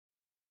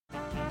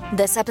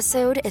This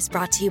episode is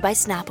brought to you by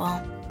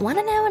Snapple. Want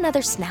to know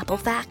another Snapple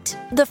fact?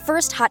 The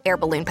first hot air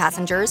balloon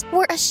passengers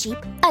were a sheep,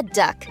 a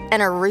duck,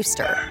 and a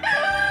rooster.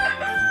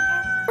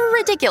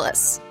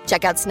 Ridiculous.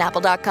 Check out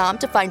Snapple.com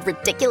to find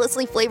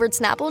ridiculously flavored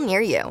Snapple near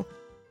you.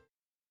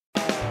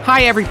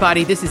 Hi,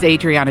 everybody. This is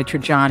Adriana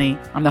Trajani.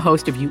 I'm the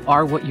host of You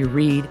Are What You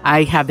Read.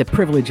 I have the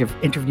privilege of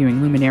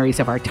interviewing luminaries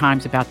of our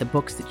times about the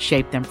books that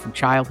shaped them from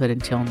childhood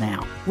until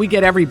now. We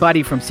get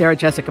everybody from Sarah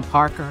Jessica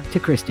Parker to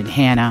Kristen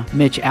Hanna,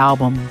 Mitch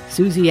Albom,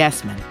 Susie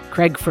Essman,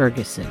 Craig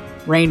Ferguson,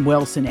 Rainn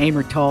Wilson,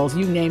 Amor Tolls,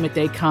 you name it,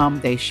 they come,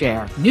 they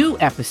share. New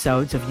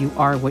episodes of You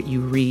Are What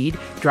You Read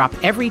drop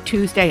every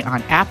Tuesday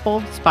on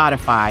Apple,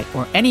 Spotify,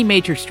 or any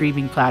major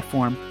streaming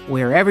platform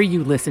wherever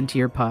you listen to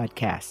your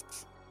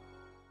podcasts.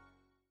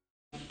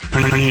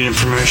 I need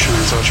information.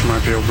 I thought you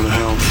might be able to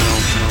help.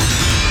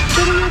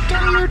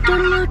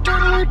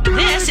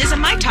 This is a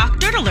My Talk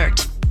Dirt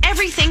Alert.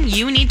 Everything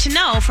you need to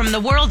know from the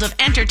world of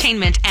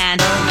entertainment and...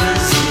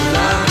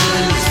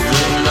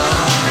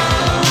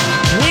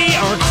 We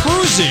are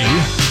cruising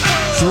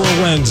through a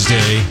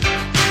Wednesday.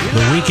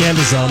 The weekend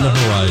is on the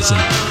horizon.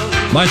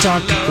 My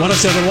Talk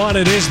 107.1,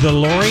 it is the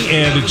Lori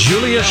and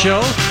Julia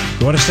Show.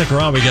 You want to stick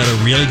around? We got a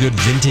really good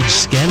vintage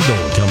scandal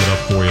coming up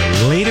for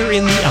you later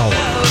in the hour.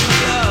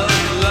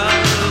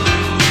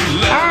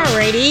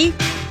 Alrighty,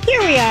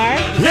 here we are.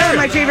 Now,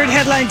 my favorite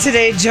headline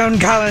today, Joan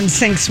Collins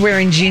thinks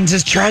wearing jeans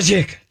is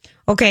tragic.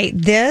 Okay,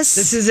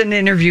 this is an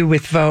interview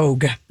with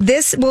Vogue.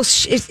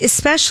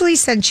 Especially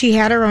since she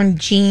had her own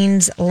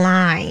jeans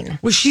line.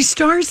 Well, she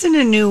stars in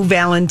a new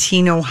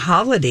Valentino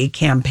holiday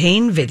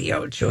campaign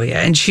video, Julia,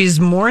 and she's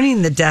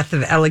mourning the death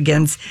of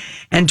elegance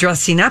and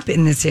dressing up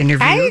in this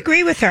interview. I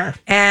agree with her.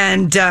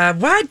 And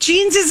what?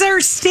 Jeans is our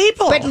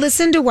staple. But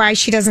listen to why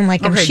she doesn't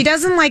like them. Okay. She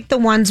doesn't like the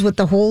ones with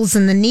the holes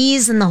in the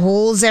knees and the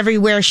holes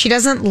everywhere. She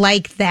doesn't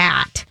like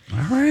that. All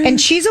right.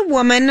 And she's a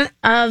woman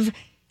of...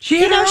 She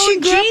had her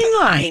own jean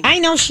line. I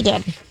know she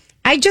did.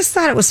 I just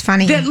thought it was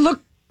funny. That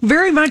looked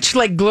very much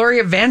like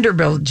Gloria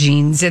Vanderbilt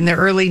jeans in the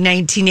early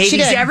 1980s. She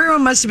did.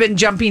 Everyone must have been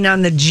jumping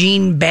on the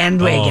jean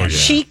bandwagon. Oh, yeah.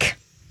 Chic,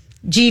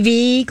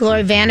 GV,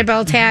 Gloria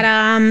Vanderbilt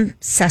had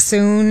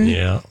Sassoon.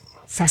 Yeah.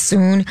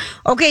 Sassoon.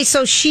 Okay,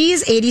 so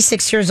she's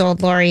 86 years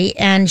old, Lori,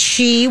 and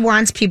she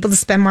wants people to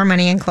spend more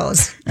money on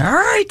clothes. All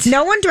right.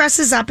 No one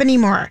dresses up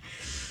anymore.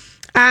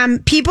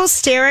 People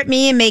stare at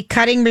me and make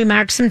cutting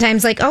remarks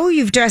sometimes like, oh,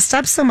 you've dressed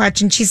up so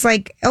much. And she's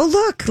like, oh,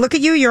 look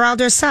at you. You're all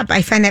dressed up.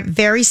 I find that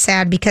very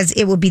sad because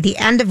it will be the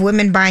end of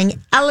women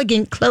buying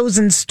elegant clothes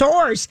in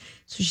stores.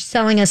 So she's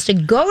telling us to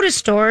go to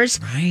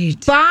stores,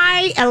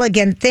 buy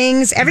elegant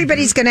things.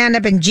 Everybody's going to end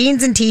up in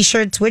jeans and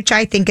T-shirts, which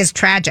I think is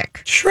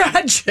tragic.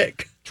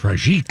 Tragic.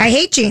 I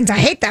hate jeans. I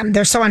hate them.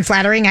 They're so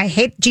unflattering. I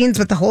hate jeans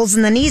with the holes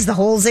in the knees, the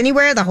holes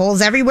anywhere, the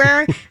holes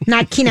everywhere.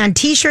 Not keen on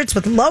T-shirts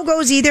with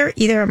logos either.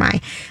 Either am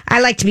I. I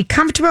like to be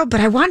comfortable, but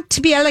I want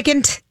to be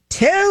elegant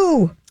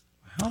too.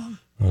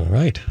 All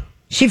right.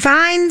 She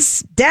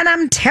finds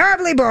denim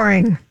terribly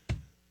boring.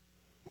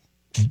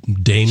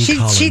 Dane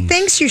Collins. She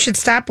thinks you should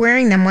stop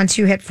wearing them once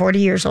you hit 40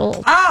 years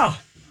old. Oh.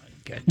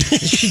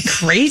 Is she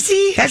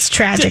crazy? That's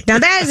tragic. Now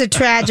that is a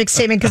tragic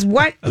statement because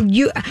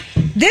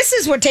this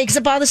is what takes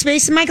up all the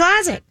space in my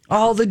closet.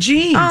 All the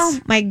jeans. Oh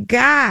my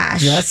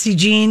gosh. Dressy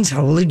jeans,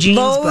 holy jeans,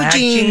 Low black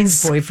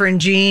jeans,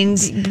 boyfriend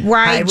jeans,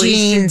 wide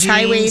jeans,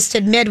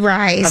 high-waisted,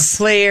 mid-rise, a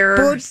flare,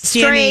 boot,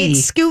 skinny. straight,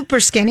 scoop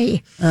or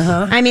skinny.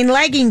 I mean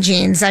legging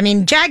jeans. I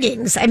mean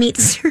jeggings. I mean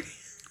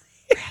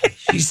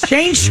she's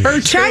changed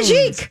her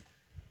tragic.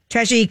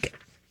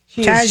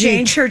 She has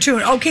changed her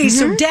tune. Okay,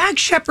 so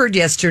Dax Shepard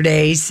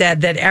yesterday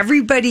said that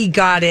everybody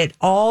got it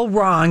all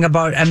wrong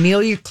about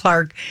Emilia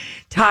Clarke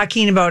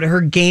talking about her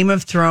Game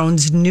of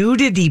Thrones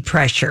nudity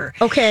pressure.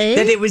 Okay.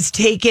 That it was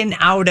taken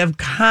out of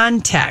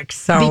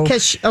context. So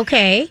because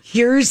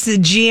here's the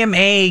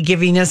GMA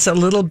giving us a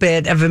little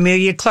bit of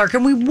Emilia Clarke,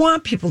 and we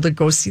want people to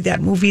go see that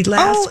movie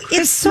last Christmas.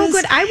 It's so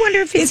good. I wonder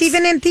if it's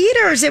even in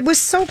theaters. It was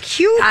so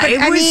cute. But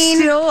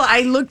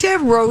I looked at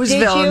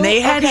Roseville, and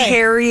they had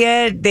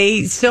Harriet.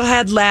 They still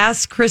had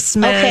Last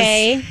Christmas.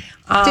 Okay.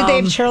 Did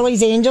they have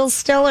Charlie's Angels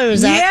still, or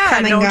is that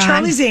coming on?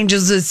 Charlie's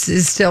Angels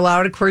is still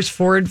out. Of course,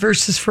 Ford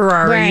versus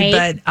Ferrari.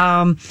 Right.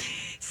 But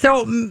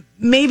so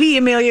maybe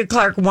Emilia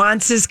Clarke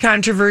wants this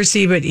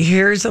controversy, but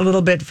here's a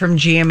little bit from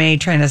GMA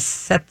trying to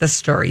set the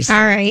story straight.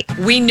 All right.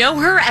 We know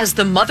her as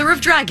the Mother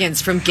of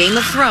Dragons from Game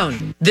of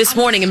Thrones. This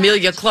morning,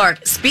 Emilia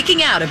Clarke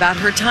speaking out about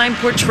her time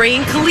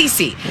portraying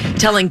Khaleesi,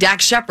 telling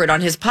Dax Shepard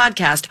on his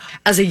podcast,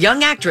 as a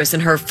young actress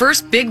in her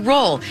first big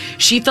role,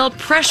 she felt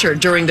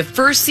pressured during the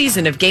first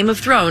season of Game of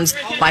Thrones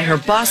by her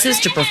bosses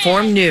to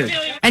perform nude.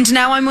 And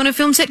now I'm on a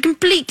film set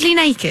completely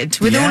naked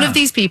with all of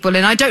these people,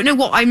 and I don't know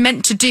what I'm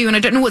meant to do, and I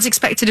don't know what's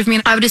expected of me.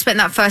 And I would have spent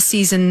that first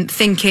season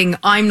thinking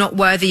I'm not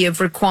worthy of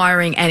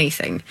requiring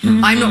anything.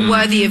 I'm not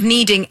worthy of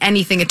needing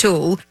anything at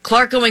all.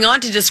 Clarke going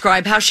on to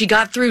describe how she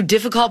got through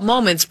difficult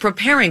moments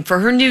preparing for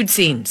her nude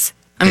scenes.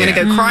 I'm going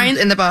to go cry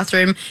in the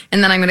bathroom,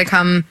 and then I'm going to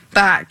come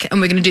back, and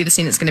we're going to do the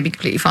scene that's going to be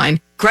completely fine.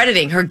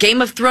 crediting her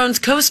Game of Thrones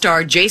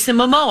co-star Jason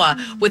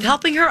Momoa with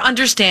helping her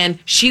understand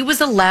she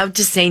was allowed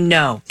to say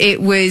no.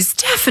 It was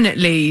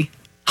definitely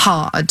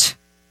hard,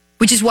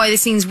 which is why the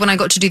scenes when I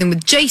got to do them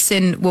with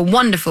Jason were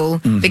wonderful,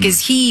 because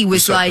he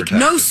was So like, protective.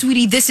 no,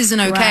 sweetie, this isn't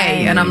okay.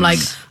 Right. And I'm like,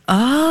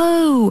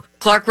 oh.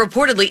 Clark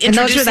reportedly And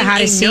those were introducing the a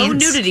hottest no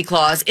scenes. nudity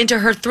clause into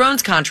her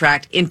Thrones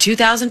contract in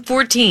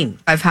 2014.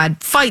 I've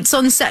had fights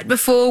on set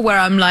before where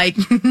I'm like,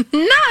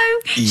 no,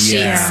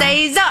 she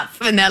stays up.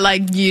 And they're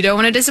like, you don't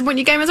want to disappoint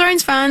your Game of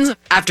Thrones fans.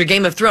 After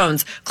Game of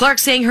Thrones, Clark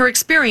saying her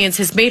experience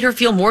has made her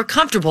feel more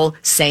comfortable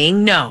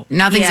saying no.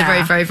 Now things are Yeah.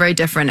 very, very, very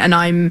different. And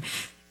I'm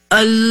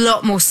a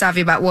lot more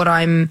savvy about what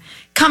I'm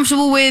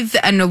comfortable with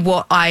and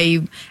what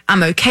I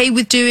am okay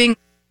with doing.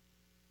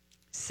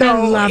 So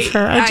I love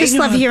her. I just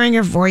love know. hearing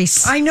her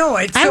voice. I know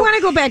it. I So- want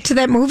to go back to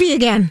that movie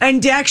again.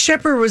 And Dax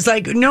Shepard was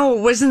like, no,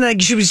 it wasn't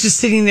like she was just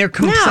sitting there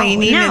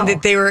complaining, No. and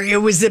that it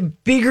was a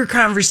bigger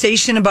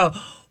conversation about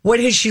what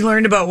has she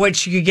learned about what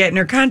she could get in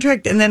her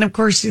contract. And then, of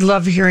course, you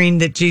love hearing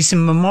that Jason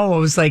Momoa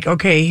was like,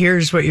 okay,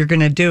 here's what you're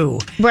going to do.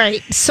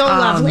 Right. So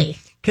lovely.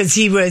 Because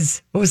he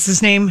was, what was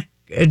his name?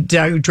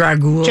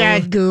 Dragul.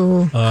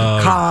 Dragoo.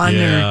 Khan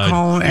yeah, or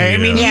Cone. I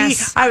mean,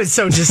 Yes. I was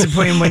so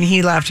disappointed when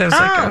he left. I was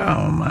like,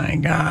 oh my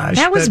gosh.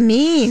 That was But-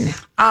 mean.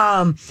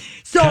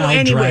 So Khal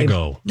anyway,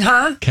 Drago.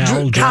 huh?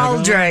 Khal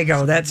Khal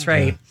Drago. That's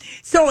right.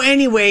 So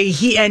anyway,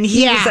 he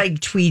Yeah. was like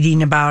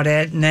tweeting about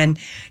it, and then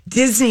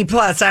Disney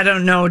Plus. I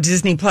don't know.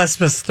 Disney Plus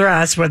was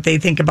thrust what they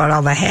think about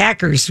all the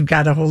hackers who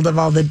got a hold of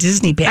all the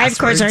Disney I, passwords. of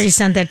course, already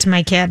sent that to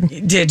my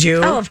kid. Did you?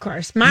 Oh, of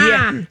course.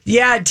 Mom.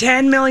 Yeah,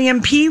 10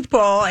 million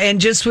people,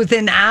 and just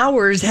within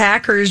hours,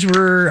 hackers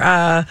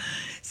were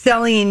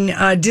selling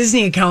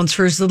Disney accounts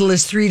for as little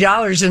as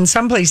 $3, and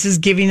some places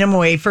giving them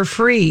away for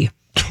free.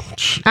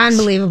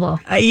 Unbelievable.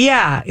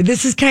 Yeah,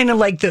 this is kind of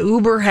like the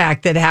Uber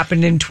hack that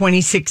happened in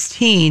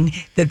 2016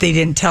 that they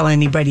didn't tell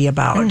anybody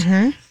about,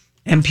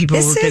 and people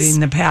This were is- getting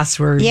the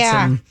passwords.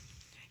 Yeah. and,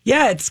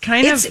 yeah, it's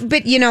kind It's, of.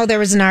 but there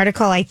was an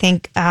article, I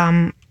think,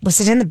 was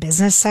it in the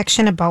business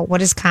section about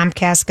what is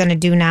Comcast going to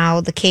do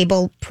now, the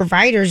cable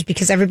providers,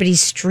 because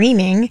everybody's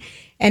streaming,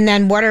 and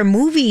then what are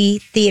movie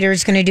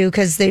theaters going to do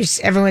because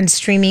everyone's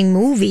streaming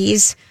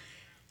movies.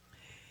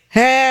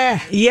 Yeah,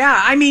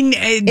 I mean,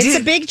 It's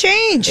a big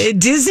change.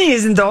 Disney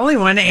isn't the only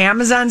one.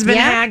 Amazon's been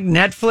Yeah. hacked,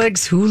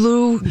 Netflix,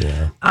 Hulu.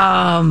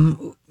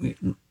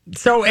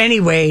 So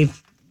anyway,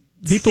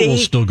 People will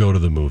still go to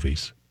the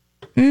movies.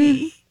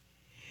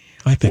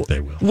 I think they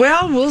will.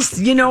 well,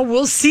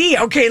 we'll see.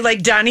 Okay,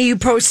 like Donnie, you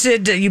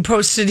posted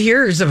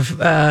here's of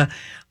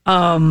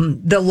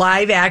the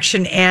live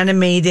action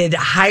animated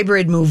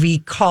hybrid movie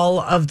Call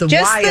of the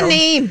Just Wild. the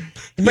name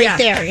right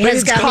there. But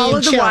It's it's got me Call in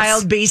of the chills.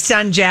 Wild, based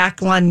on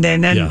Jack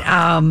London, and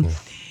Yeah.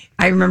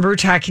 I remember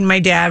talking to my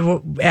dad,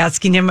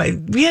 asking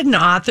him. We had an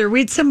author. We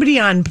had somebody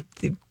on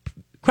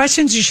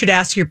questions you should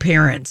ask your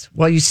parents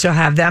while you still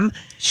have them.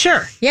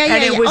 Sure. Yeah,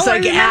 And it was I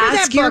like, remember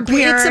ask that your book.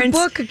 It's a parents-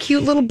 book, a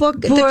cute little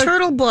book, the Book,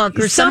 Turtle Book,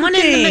 or someone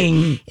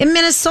something. in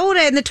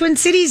Minnesota in the Twin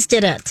Cities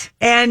did it.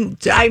 And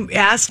I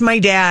asked my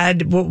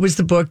dad, what was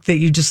the book that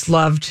you just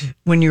loved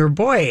when you were a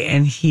boy?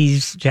 And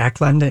he's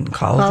Jack London,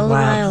 Call of the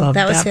Wild. Loved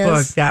That was that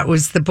his. book. That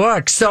was the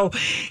book. So,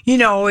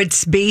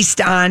 it's based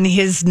on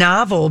his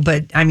novel.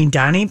 But, I mean,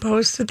 Donnie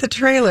posted the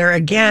trailer.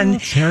 Again,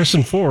 It's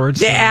Harrison Ford.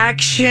 the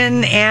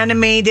action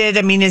animated.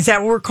 I mean, is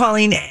that what we're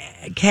calling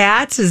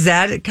Cats? Is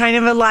that kind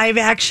of a live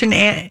action?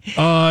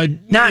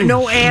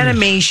 No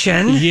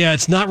animation. Yeah,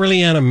 it's not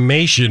really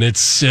animation.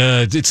 It's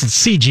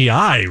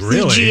CGI,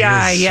 really.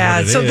 CGI, is yeah.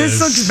 what it So this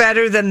is. looks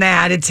better than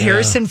that. It's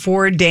Harrison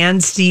Ford, Dan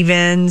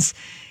Stevens,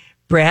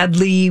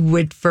 Bradley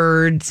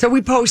Whitford. So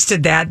we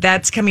posted that.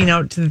 That's coming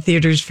out to the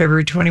theaters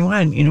February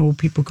 21. Will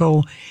people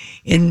go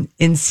and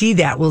see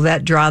that? Will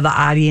that draw the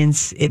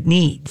audience it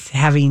needs?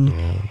 Having,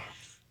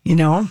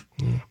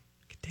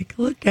 take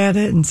a look at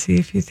it and see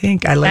if you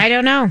think. I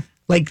don't know.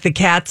 Like the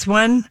Cats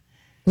one.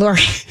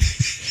 Lori,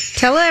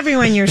 tell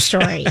everyone your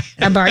story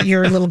about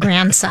your little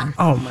grandson.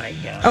 Oh my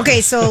God. Okay,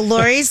 so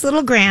Lori's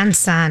little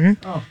grandson.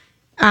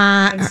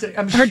 I'm Her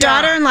shocked.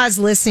 daughter-in-law's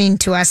listening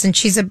to us, and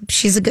she's a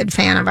good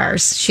fan of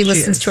ours. She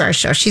listens to our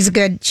show. She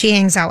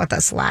hangs out with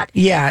us a lot.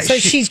 Yeah, So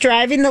she's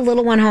driving the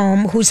little one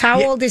home.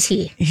 How old is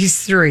he?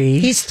 He's 3.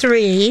 He's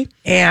 3.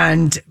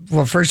 And,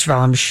 well, first of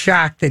all, I'm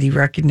shocked that he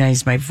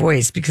recognized my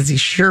voice because he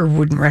sure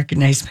wouldn't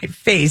recognize my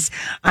face.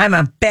 I'm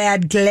a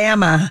bad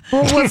glamour.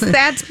 Well,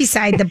 that's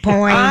beside the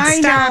point.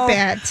 Stop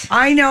it.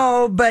 I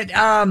know, but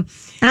I'm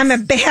a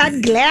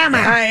bad glamour.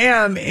 I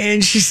am.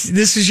 And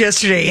this was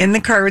yesterday in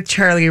the car with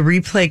Charlie, a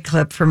replay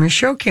clip from his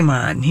show came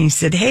on. He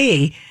said,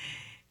 hey,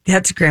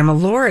 that's Grandma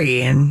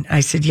Lori. And I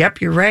said, yep,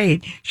 you're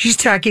right. She's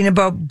talking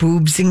about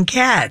boobs and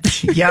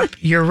cats. Yep,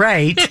 you're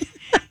right.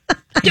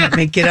 Can't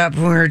make it up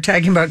when we were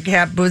talking about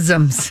cat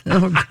bosoms.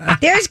 Oh, God.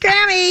 There's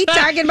Grammy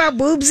talking about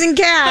boobs and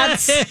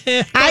cats.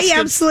 I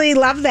absolutely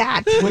love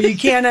that. Well, you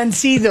can't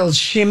unsee those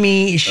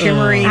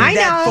shimmering, I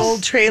that know. full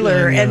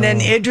trailer. And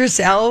then Idris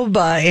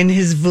Elba in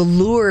his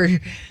velour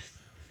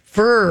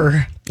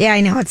fur. Yeah,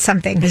 I know. It's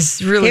something.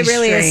 It's really It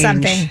really is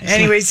strange. something.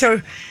 Anyway,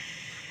 so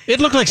It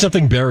looked like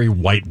something Barry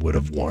White would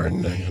have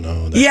worn,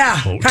 that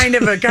Yeah, coat. kind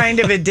of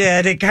it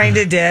did. It kind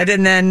of did.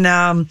 And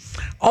then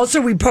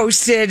also we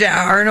posted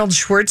Arnold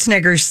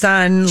Schwarzenegger's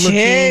son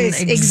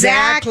looking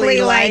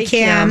exactly like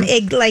him.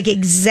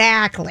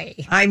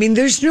 Exactly. I mean,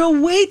 there's no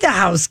way the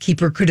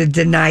housekeeper could have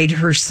denied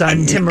her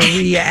son to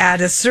Maria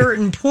at a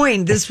certain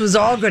point. This was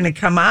all going to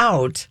come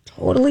out.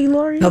 Totally,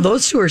 Lori. Now,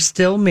 those two are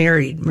still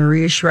married,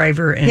 Maria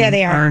Shriver and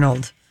they are.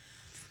 Arnold.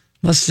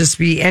 Must just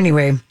be,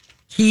 anyway,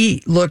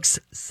 he looks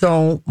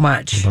so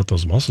much What about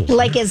those muscles?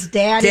 Like his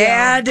dad.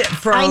 Dad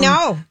from I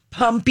know.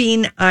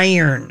 Pumping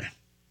Iron.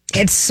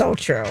 It's so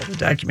true. The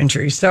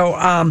documentary. So,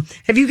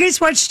 have you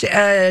guys watched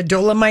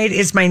Dolomite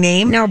Is My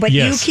Name? No, but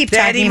Yes. you keep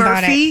Eddie talking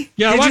about Murphy? it.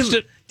 Yeah, I watched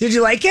it. Did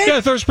you like it? Yeah,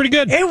 I thought it was pretty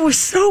good. It was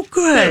so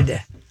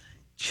good.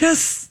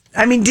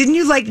 Didn't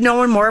you like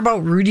knowing more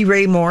about Rudy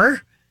Ray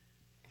Moore?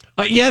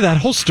 Yeah, that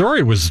whole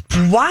story was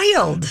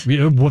Wild.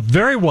 a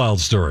very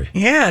wild story.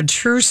 Yeah,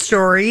 true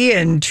story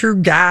and true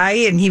guy.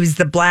 And he was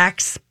the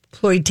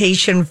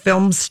blaxploitation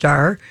film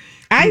star.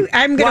 I'm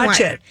going to Watch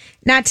it.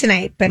 Not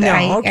tonight, but No,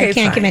 I okay,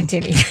 can't fine. commit to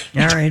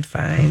anything. All right,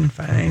 fine.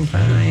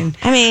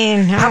 I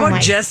mean, How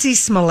about Jesse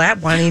Smollett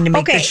wanting to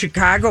make Okay. the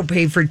Chicago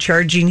pay for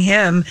charging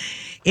him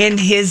in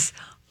his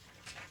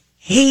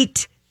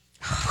hate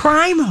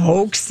crime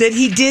hoax that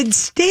he did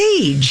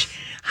stage?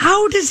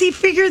 How does he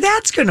figure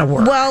that's going to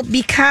work? Well,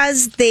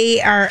 because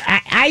they are,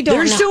 I don't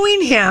They're know.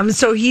 suing him,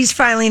 so he's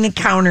filing a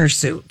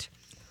countersuit.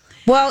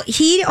 Well,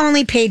 he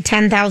only paid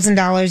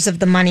 $10,000 of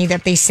the money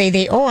that they say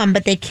they owe him,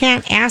 but they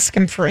can't ask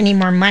him for any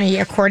more money,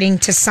 according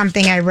to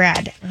something I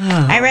read.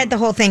 I read the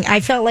whole thing. I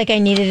felt like I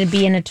needed to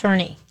be an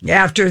attorney.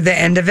 After the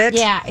end of it?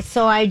 Yeah,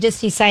 so I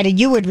just decided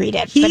you would read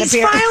it. He's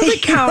filed a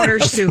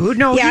countersuit.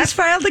 No, Yeah. he's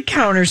filed a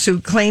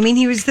countersuit claiming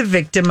he was the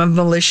victim of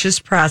malicious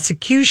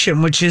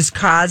prosecution, which has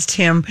caused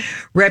him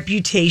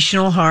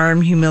reputational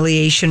harm,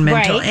 humiliation,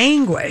 mental Right.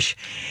 anguish.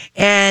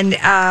 And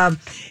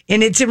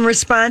it's in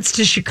response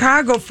to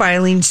Chicago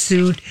filing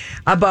suit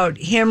about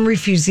him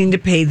refusing to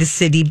pay the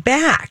city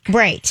back.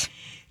 Right.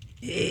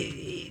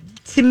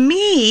 To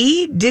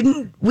me,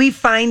 didn't we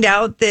find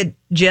out that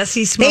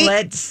Jesse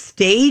Smollett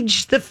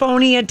staged the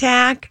phony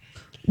attack?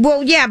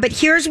 Well, yeah, but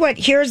here's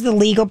the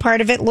legal part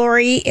of it,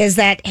 Lori, is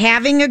that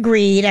having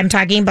agreed, I'm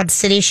talking about the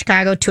city of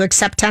Chicago, to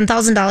accept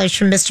 $10,000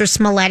 from Mr.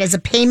 Smollett as a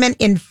payment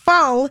in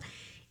full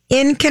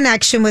in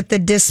connection with the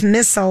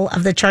dismissal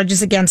of the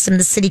charges against him,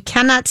 the city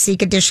cannot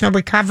seek additional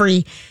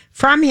recovery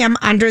from him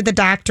under the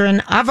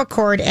doctrine of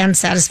accord and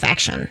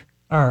satisfaction.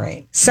 All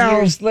right.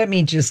 So let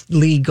me just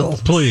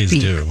Please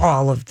speak do.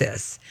 all of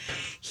this.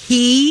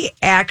 He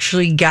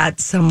actually got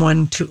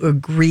someone to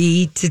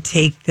agree to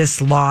take this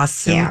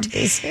lawsuit Yeah.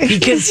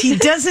 because he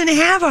doesn't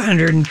have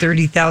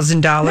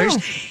 $130,000.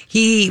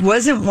 He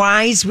wasn't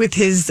wise with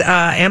his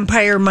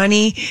Empire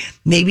money.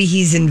 Maybe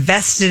he's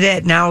invested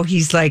it. Now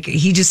he's like,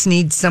 he just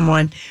needs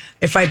someone.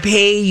 If I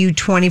pay you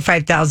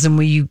 $25,000,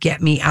 will you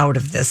get me out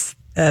of this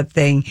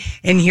thing?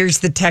 And here's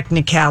the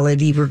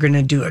technicality. We're going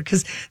to do it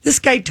because this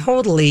guy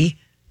totally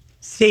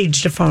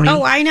staged a phony.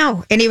 Oh, I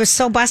know. And he was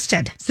so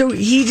busted. So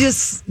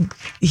he's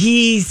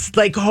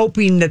like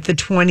hoping that the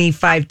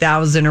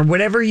 $25,000 or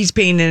whatever he's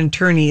paying an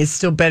attorney is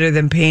still better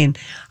than paying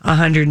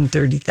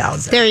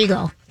 $130,000. There you go.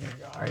 All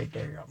right,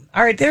 there you go.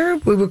 All right, there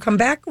we will come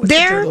back with the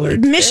There, Turtle Alert.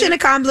 mission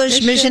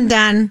accomplished, mission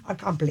done.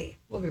 Accompli.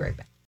 We'll be right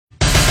back.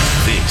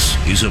 This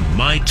is a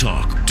My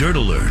Talk Dirt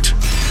Alert.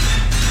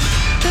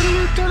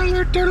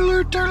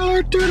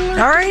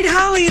 All right,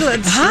 Holly,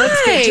 let's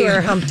get to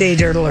our Hump Day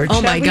Dirt Alert. Oh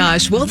shall my we?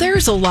 gosh. Well,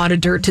 there's a lot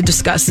of dirt to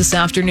discuss this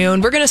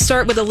afternoon. We're going to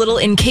start with a little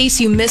in case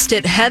you missed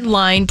it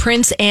headline.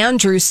 Prince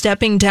Andrew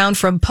stepping down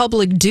from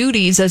public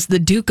duties as the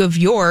Duke of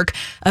York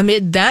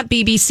amid that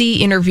BBC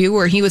interview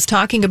where he was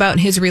talking about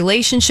his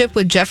relationship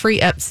with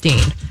Jeffrey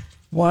Epstein.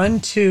 1,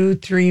 2,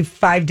 3,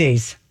 5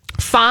 days.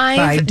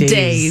 5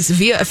 days.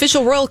 Via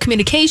official royal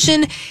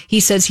communication,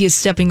 he says he is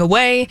stepping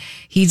away.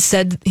 He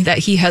said that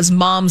he has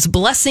mom's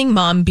blessing,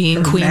 mom being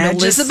Her Queen Majesty.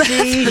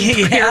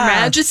 Elizabeth. Your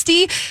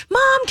Majesty,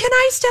 mom, can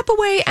I step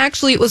away?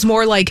 Actually, it was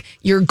more like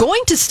you're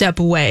going to step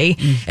away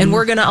and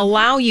we're going to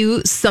allow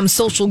you some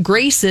social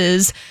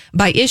graces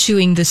by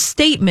issuing this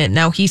statement.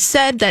 Now, he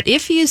said that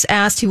if he is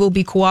asked, he will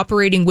be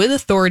cooperating with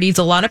authorities.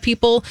 A lot of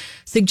people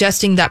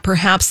suggesting that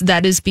perhaps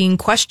that is being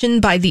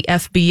questioned by the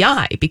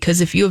FBI because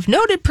if you have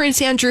noted,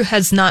 Prince Andrew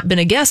has not been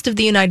a guest of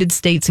the United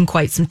States in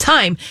quite some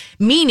time,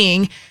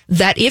 meaning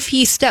that if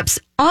he steps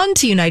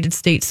onto United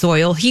States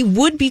soil, he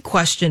would be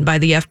questioned by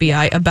the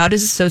FBI about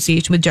his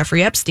association with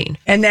Jeffrey Epstein.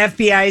 And the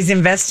FBI is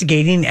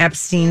investigating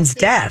Epstein's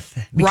death.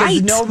 Because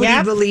Right.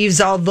 nobody believes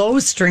all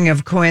those string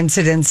of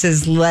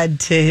coincidences led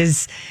to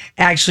his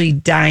actually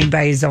dying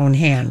by his own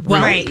hand.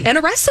 Well, Really. and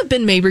arrests have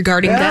been made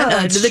regarding Yeah, that.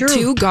 that's The true.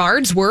 two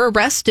guards were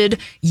arrested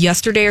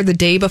yesterday or the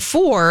day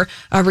before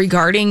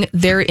regarding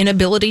their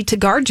inability to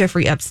guard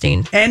Jeffrey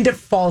Epstein. And to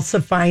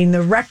falsifying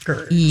the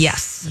record.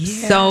 Yes.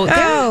 So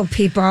Oh,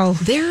 people.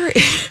 there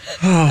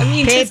I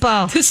mean,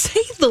 People. to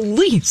say the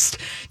least.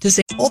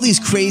 All these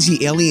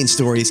crazy alien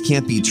stories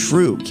can't be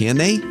true, can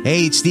they?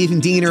 Hey, it's Stephen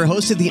Diener,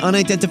 host of the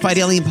Unidentified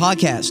Alien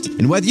Podcast.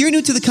 And whether you're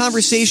new to the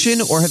conversation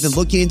or have been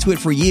looking into it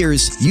for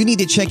years, you need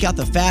to check out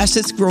the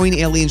fastest growing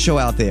alien show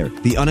out there,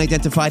 the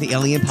Unidentified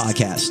Alien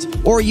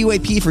Podcast, or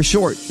UAP for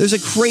short. There's a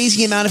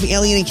crazy amount of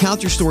alien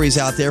encounter stories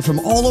out there from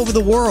all over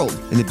the world.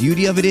 And the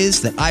beauty of it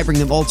is that I bring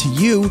them all to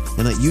you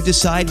and let you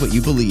decide what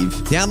you believe.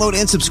 Download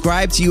and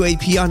subscribe to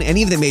UAP on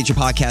any of the major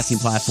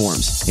podcasting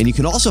platforms. And you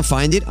can also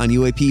find it on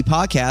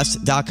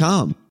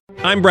UAPpodcast.com.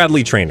 I'm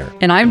Bradley Trainer.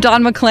 And I'm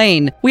Don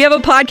McClain. We have a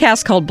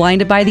podcast called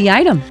Blinded by the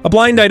Item. A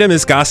blind item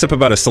is gossip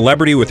about a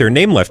celebrity with their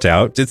name left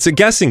out. It's a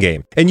guessing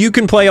game, and you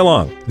can play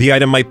along. The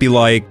item might be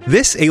like,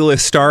 this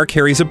A-list star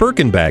carries a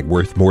Birkin bag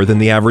worth more than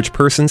the average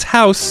person's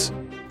house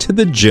to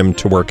the gym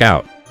to work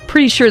out.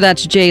 Pretty sure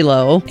that's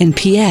J-Lo. And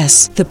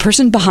P.S. the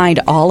person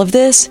behind all of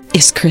this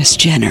is Kris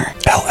Jenner,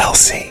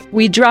 LLC.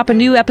 We drop a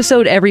new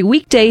episode every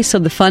weekday so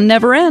the fun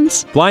never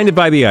ends. Blinded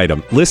by the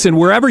Item. Listen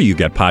wherever you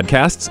get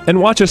podcasts and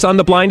watch us on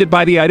the Blinded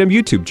by the Item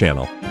YouTube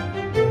channel.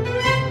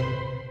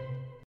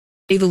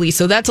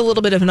 So that's a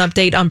little bit of an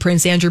update on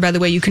Prince Andrew. By the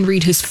way, you can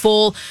read his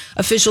full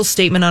official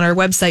statement on our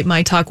website,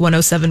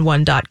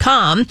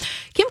 mytalk1071.com.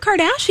 Kim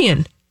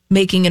Kardashian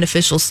making an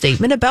official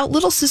statement about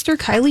little sister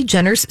Kylie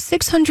Jenner's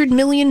 $600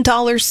 million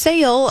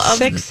sale of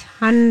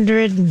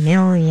 $600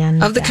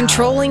 million of the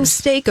controlling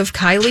stake of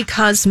Kylie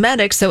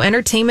Cosmetics. So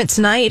Entertainment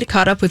Tonight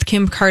caught up with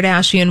Kim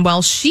Kardashian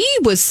while she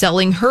was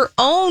selling her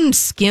own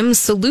Skims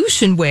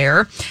solution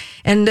wear.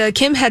 And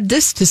Kim had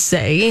this to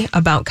say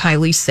about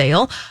Kylie's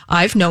sale.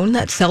 I've known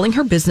that selling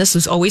her business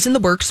was always in the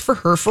works for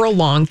her for a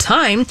long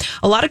time.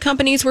 A lot of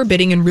companies were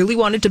bidding and really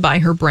wanted to buy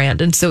her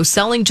brand. And so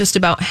selling just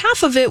about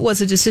half of it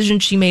was a decision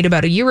she made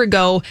about a year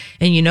ago.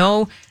 And you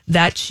know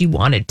that she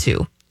wanted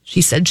to.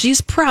 She said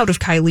she's proud of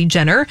Kylie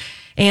Jenner.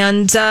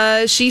 And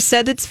she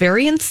said it's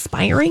very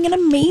inspiring and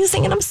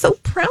amazing. And I'm so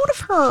proud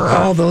of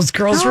her. Oh, those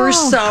girls were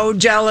so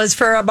jealous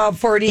for about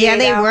 48 hours. Yeah,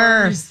 they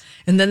were.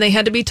 And then they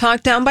had to be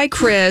talked down by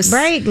Chris.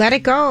 Right, let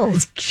it go.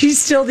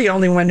 She's still the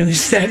only one who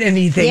said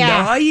anything.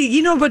 Yeah. Though.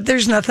 You know, but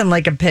there's nothing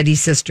like a petty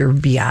sister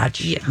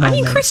biatch. Yeah. I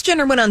mean, Kris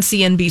Jenner went on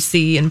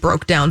CNBC and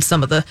broke down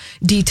some of the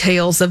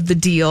details of the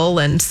deal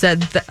and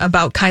said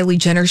about Kylie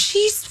Jenner.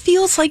 She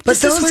feels like but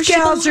those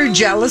gals are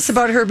jealous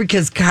about her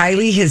because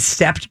Kylie has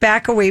stepped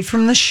back away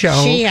from the show.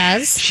 She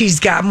has. She's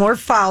got more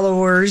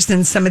followers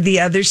than some of the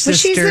other sisters.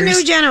 She's the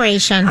new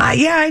generation.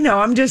 Yeah, I know.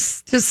 I'm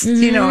just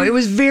you know, it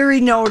was very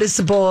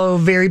noticeable,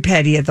 very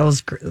petty at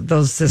those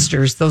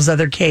sisters, those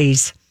other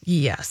Ks.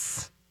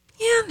 Yes.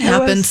 Yeah, it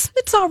happens.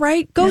 It's all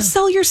right. Go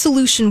sell your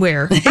solution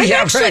wear. I'm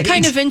actually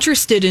kind of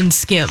interested in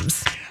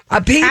Skims. I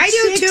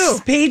do too.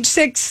 Page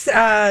 6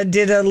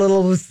 did a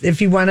little,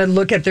 if you want to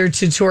look at their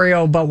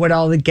tutorial about what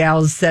all the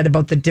gals said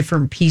about the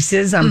different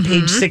pieces on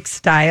page 6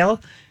 style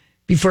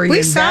before you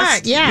invest. saw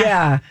it, yeah.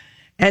 Yeah.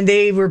 And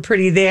they were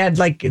pretty, they had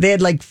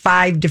like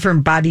 5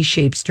 different body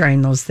shapes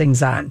trying those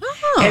things on.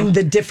 Oh. And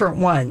the different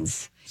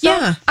ones.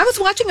 Yeah, I was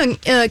watching on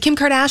Kim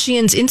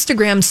Kardashian's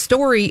Instagram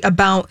story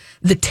about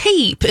the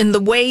tape and the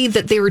way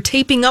that they were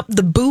taping up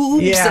the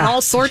boobs and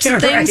all sorts of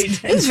things.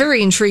 Right. It was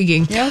very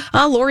intriguing. Yeah.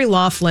 Lori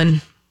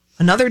Loughlin.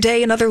 Another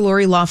day, another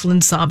Lori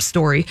Loughlin sob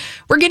story.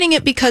 We're getting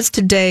it because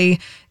today,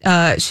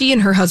 she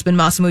and her husband,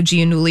 Massimo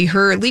Giannulli,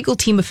 her legal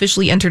team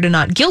officially entered a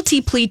not guilty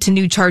plea to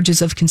new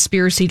charges of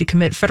conspiracy to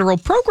commit federal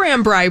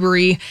program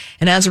bribery.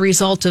 And as a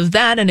result of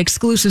that, an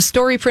exclusive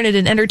story printed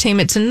in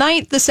Entertainment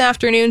Tonight this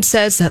afternoon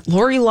says that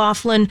Lori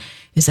Loughlin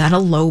is at a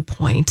low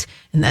point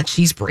and that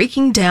she's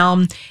breaking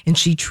down and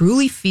she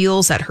truly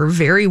feels at her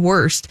very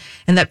worst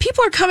and that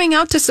people are coming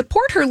out to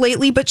support her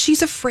lately, but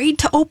she's afraid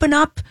to open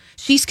up.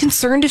 She's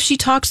concerned if she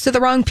talks to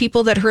the wrong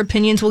people that her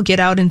opinions will get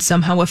out and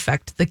somehow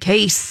affect the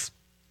case.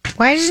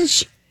 Why doesn't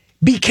she?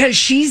 Because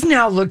she's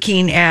now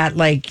looking at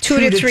like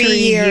 2 to 3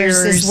 years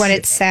is what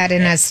it said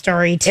in a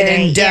story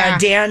today. And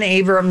Dan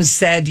Abrams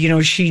said, you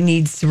know, she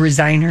needs to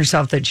resign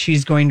herself, that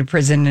she's going to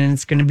prison and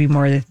it's going to be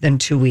more than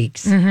 2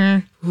 weeks.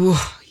 Mm-hmm. Ooh,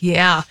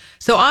 yeah.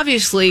 So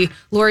obviously,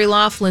 Lori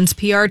Loughlin's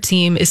PR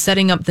team is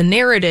setting up the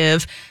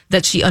narrative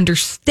that she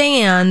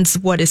understands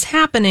what is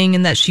happening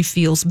and that she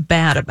feels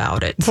bad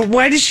about it. But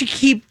why does she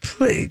keep...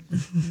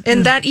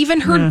 And that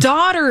even her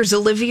daughters,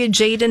 Olivia,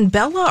 Jade, and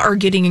Bella, are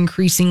getting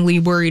increasingly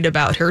worried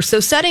about her. So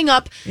setting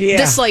up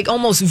this like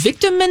almost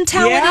victim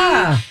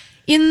mentality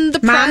in the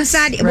press.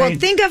 Well,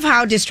 think of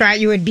how distraught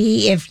you would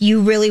be if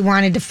you really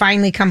wanted to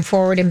finally come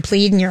forward and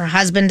plead and your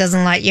husband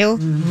doesn't let you.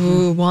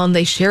 Ooh, well, and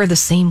they share the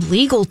same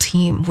legal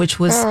team, which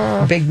was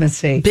a big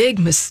mistake. Big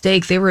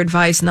mistake. They were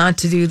advised not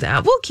to do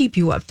that. We'll keep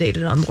you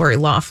updated on Lori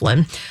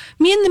Loughlin.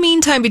 In the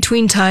meantime,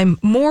 between time,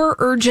 more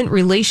urgent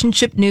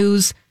relationship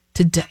news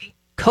today.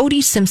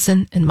 Cody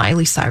Simpson and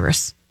Miley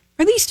Cyrus.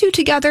 Are these two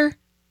together?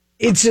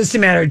 It's just a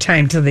matter of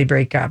time till they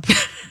break up.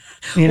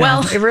 You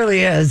know, it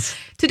really is.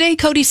 Today,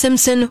 Cody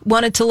Simpson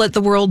wanted to let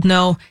the world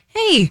know,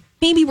 hey,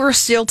 maybe we're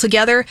still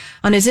together.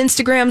 On his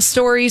Instagram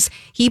stories,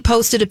 he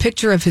posted a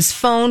picture of his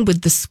phone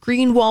with the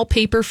screen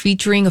wallpaper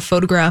featuring a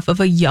photograph of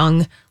a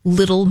young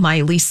little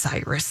Miley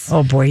Cyrus.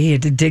 Oh boy, he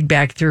had to dig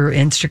back through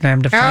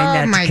Instagram to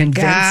find that to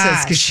convince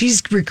us, because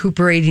she's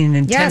recuperating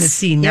in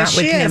Tennessee, not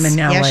with him in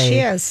LA. Yes, she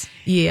is.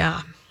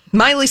 Yeah.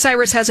 Miley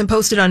Cyrus hasn't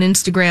posted on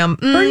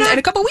Instagram in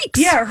a couple weeks.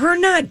 Yeah, her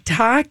not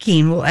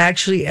talking will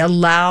actually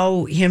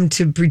allow him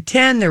to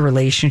pretend their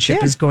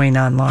relationship is going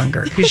on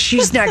longer, because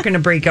she's not going to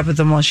break up with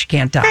him while she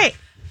can't talk. Hey,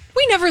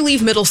 we never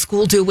leave middle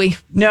school, do we?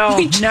 No,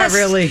 not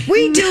really.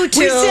 We do too.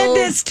 We said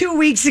this 2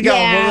 weeks ago.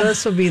 Yeah. Well,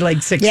 this will be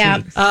like 6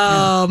 weeks.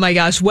 Oh my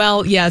gosh.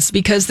 Well, yes,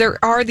 because there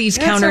are these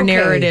counter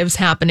narratives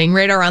happening.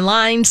 Radar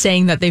Online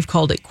saying that they've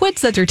called it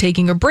quits, that they're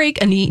taking a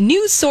break. A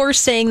news source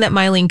saying that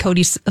Miley and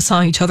Cody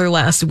saw each other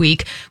last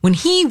week when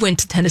he went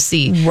to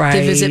Tennessee to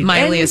visit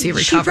Miley as he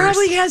recovers. She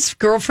probably has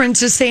girlfriends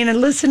just saying,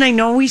 listen, I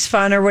know he's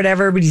fun or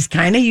whatever, but he's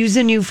kind of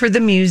using you for the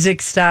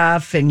music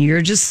stuff, and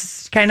you're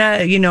just kind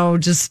of,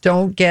 just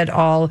don't get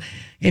all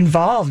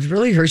involved.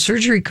 Really, her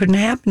surgery couldn't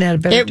happen at a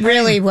better time. It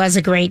really was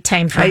a great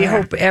time for her. I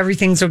hope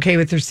everything's okay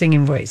with her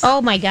singing voice.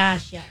 Oh my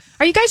gosh, yes.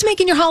 Are you guys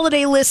making your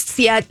holiday lists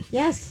yet?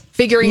 Yes.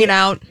 Figuring it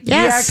out?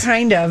 Yes. Yeah,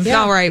 kind of.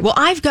 Yeah. All right. Well,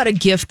 I've got a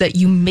gift that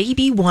you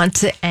maybe want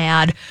to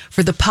add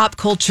for the pop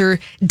culture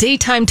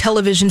daytime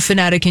television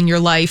fanatic in your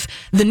life.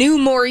 The new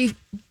Maury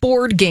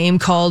board game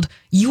called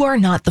You Are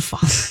Not the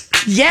Father.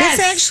 Yes.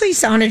 This actually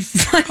sounded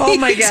funny. Oh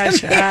my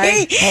gosh.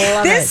 I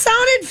love this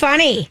sounded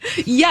funny.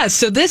 Yes.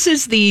 So this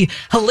is the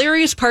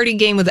hilarious party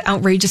game with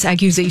outrageous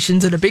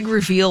accusations and a big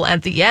reveal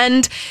at the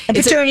end. A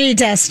paternity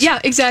test. Yeah,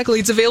 exactly.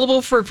 It's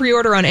available for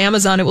pre-order on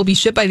Amazon. It will be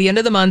shipped by the end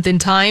of the month in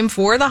time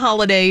for the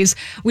holidays.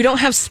 We don't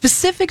have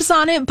specifics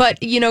on it, but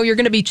you're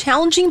going to be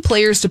challenging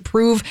players to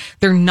prove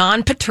their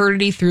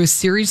non-paternity through a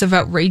series of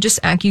outrageous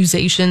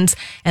accusations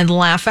and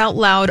laugh out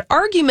loud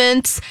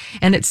arguments.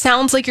 And it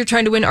sounds like you're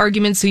trying to win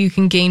arguments so you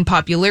can gain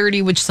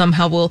popularity, which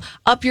somehow will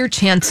up your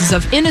chances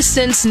of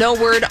innocence. No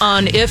word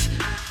on if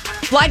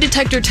lie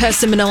detector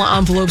tests and manila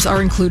envelopes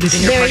are included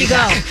in your there party you go.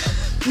 pack.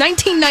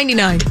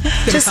 $19.99.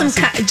 Just some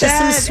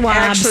swabs.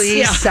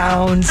 Actually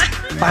sounds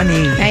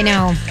funny. I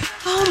know.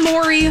 Oh,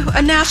 Maury,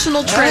 a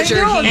national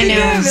treasure. I He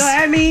know. is.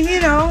 I mean,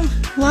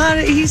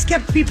 he's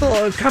kept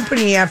people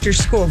company after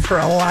school for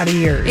a lot of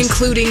years,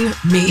 including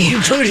me,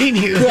 including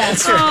you.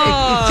 That's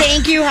right. Oh.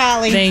 Thank you,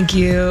 Holly. Thank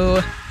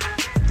you.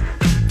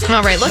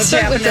 All right, let's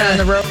start with on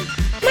the road.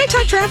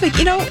 nighttime traffic.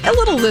 A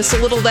little this, a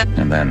little that.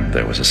 And then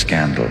there was a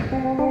scandal.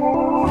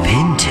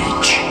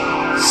 Vintage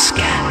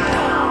scandal.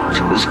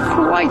 It was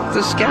quite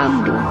the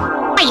scandal.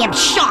 I am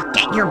shocked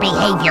at your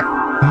behavior.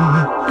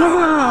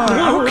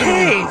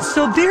 Okay,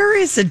 so there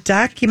is a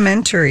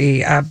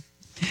documentary,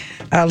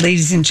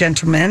 ladies and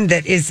gentlemen,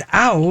 that is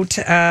out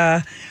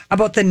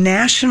about the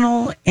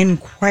National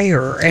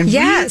Enquirer. And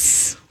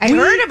yes, I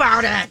heard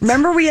about it.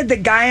 Remember we had the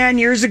guy on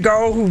years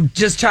ago who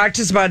just talked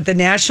to us about the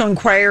National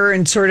Enquirer,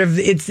 and sort of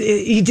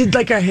he did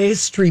like a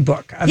history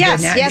book of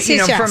yes,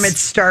 from its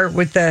start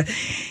with the.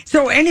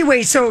 So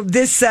anyway, so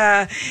this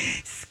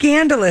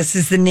Scandalous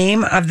is the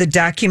name of the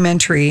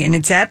documentary, and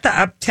it's at the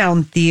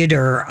Uptown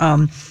Theater.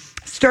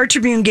 Star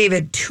Tribune gave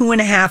it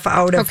 2.5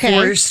 out of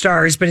 4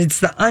 stars, but it's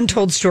the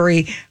untold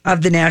story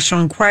of the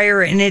National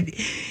Enquirer, and it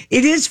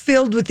is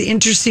filled with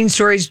interesting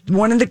stories.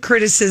 One of the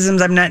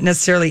criticisms, I'm not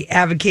necessarily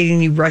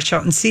advocating you rush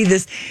out and see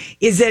this,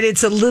 is that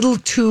it's a little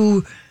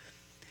too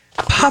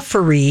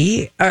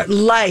puffery,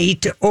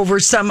 light over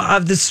some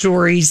of the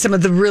stories, some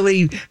of the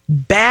really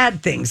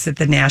bad things that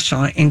the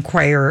National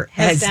Enquirer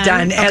has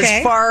done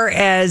as far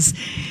as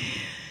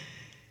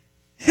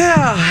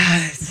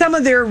some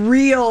of their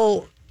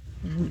real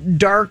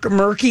dark,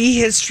 murky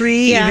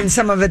history, even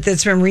some of it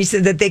that's been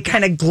recent, that they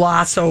kind of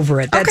gloss over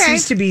it. That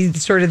seems to be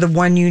sort of the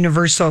one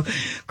universal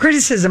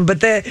criticism. But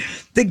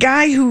the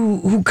guy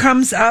who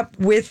comes up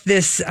with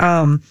this,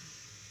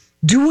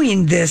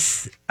 doing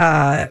this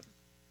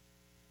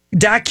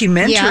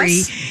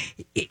documentary,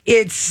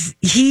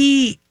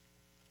 he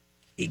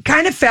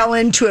kind of fell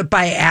into it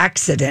by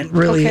accident,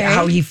 really,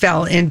 how he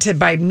fell into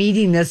by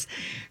meeting this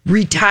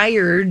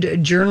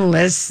retired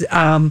journalist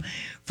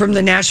from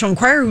the National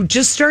Enquirer who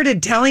just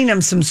started telling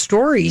him some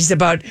stories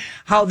about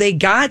how they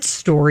got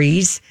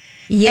stories.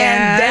 Yes.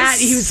 And that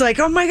he was like,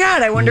 oh my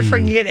God, I wonder if I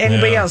can get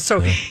anybody else. So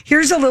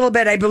here's a little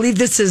bit. I believe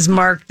this is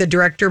the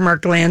director,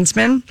 Mark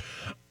Landsman.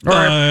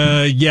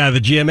 The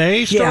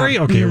GMA story?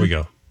 Okay, here we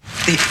go.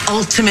 The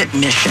ultimate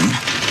mission,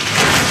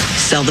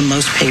 sell the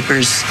most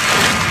papers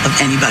of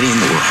anybody in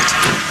the world.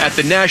 At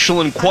the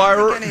National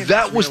Enquirer,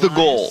 that was the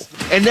goal.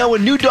 And now a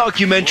new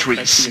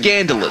documentary,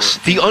 Scandalous,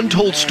 the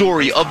untold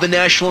story of the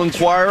National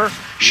Enquirer,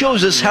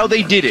 shows us how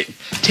they did it,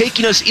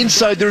 taking us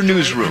inside their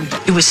newsroom.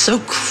 It was so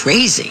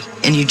crazy,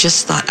 and you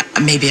just thought,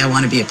 maybe I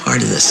want to be a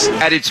part of this.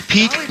 At its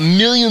peak,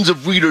 millions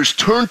of readers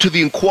turned to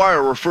the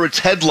Enquirer for its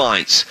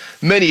headlines,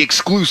 many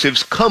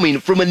exclusives coming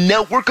from a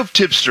network of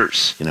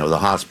tipsters. The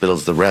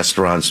hospitals, the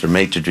restaurants, the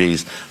maitre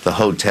d's, the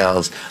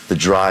hotels, the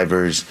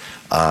drivers,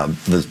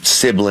 the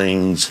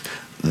siblings,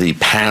 the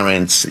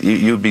parents.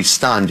 You'd be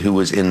stunned who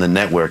was in the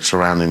network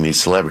surrounding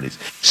these celebrities.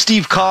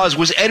 Steve Kos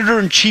was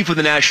editor-in-chief of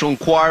the National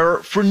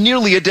Enquirer for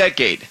nearly a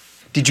decade.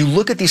 Did you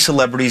look at these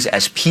celebrities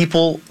as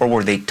people, or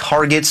were they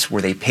targets?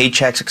 Were they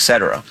paychecks,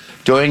 etc.?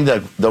 During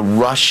the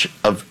rush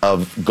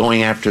of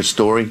going after a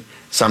story,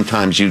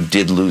 sometimes you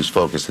did lose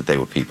focus that they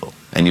were people,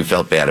 and you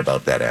felt bad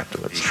about that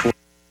afterwards.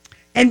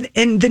 And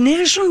the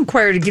National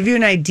Enquirer, to give you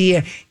an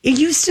idea, it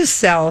used to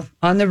sell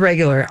on the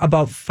regular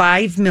about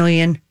 5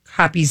 million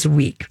copies a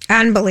week.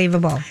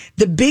 Unbelievable.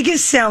 The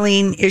biggest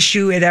selling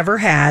issue it ever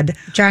had.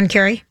 John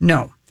Kerry?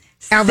 No.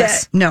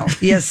 Elvis?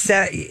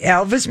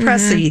 Elvis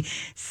Presley,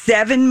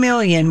 7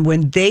 million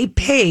when they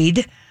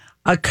paid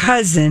a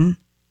cousin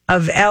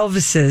of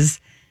Elvis's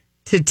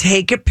to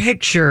take a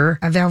picture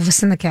of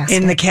Elvis in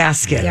the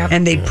casket. Yep.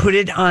 And they put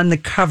it on the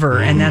cover,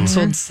 and that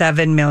sold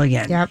 7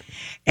 million. Yep.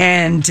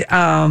 And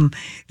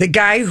the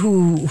guy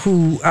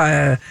who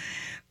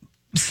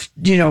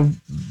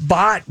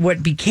bought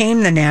what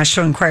became the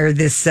National Enquirer,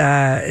 this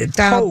Donald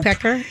Pope.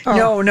 Pecker?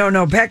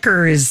 No.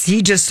 Pecker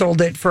he just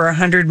sold it for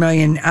 100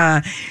 million.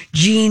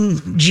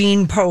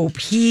 Gene Pope,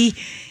 he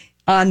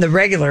on the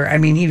regular, I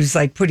mean, he was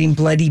like putting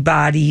bloody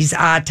bodies,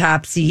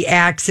 autopsy,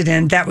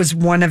 accident. That was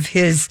one of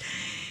his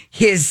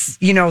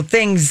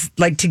things,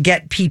 like to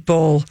get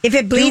people. If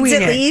it bleeds,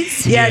 it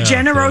leads. Yeah,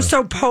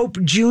 Generoso Pope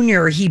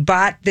Jr., he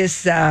bought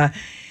this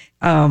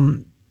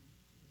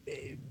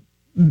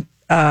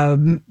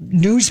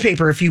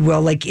newspaper, if you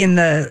will, like in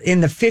the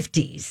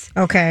 50s.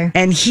 Okay.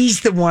 And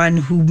he's the one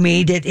who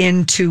made it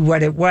into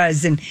what it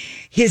was. And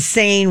his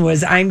saying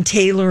was, I'm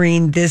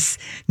tailoring this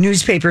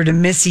newspaper to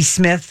Missy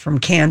Smith from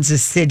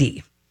Kansas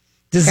City.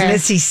 Does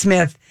Missy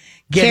Smith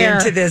get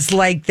into this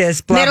like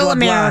this? Blah, Middle blah,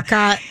 America.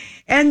 Blah.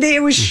 And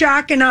it was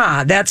shock and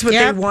awe. That's what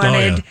they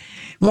wanted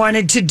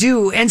to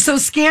do. And so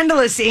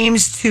Scandalous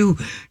aims to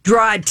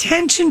draw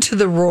attention to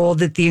the role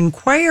that the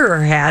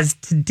Enquirer has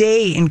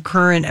today in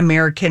current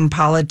American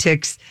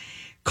politics,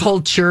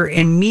 culture,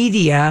 and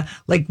media.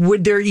 Like,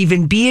 would there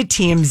even be a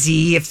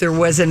TMZ if there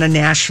wasn't a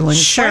National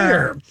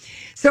Enquirer? Sure.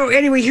 So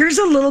anyway, here's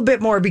a little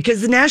bit more,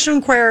 because the National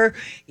Enquirer,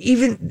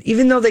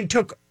 even though they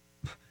took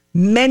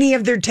many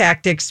of their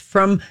tactics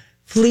from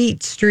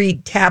Fleet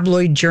Street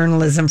tabloid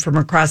journalism from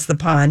across the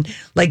pond,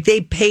 like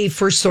they pay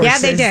for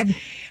sources. Yeah, they did.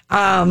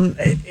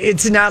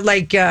 It's not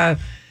like,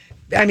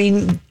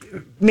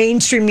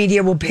 mainstream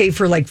media will pay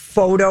for like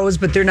photos,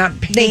 but they're not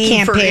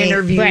paying for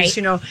interviews, right.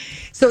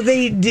 So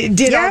they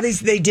did all these,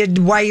 they did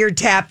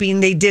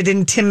wiretapping, they did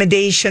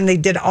intimidation, they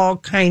did all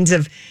kinds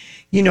of,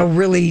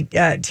 really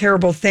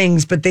terrible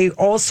things, but they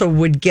also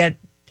would get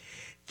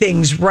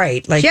things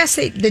right. Like, yes,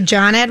 the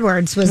John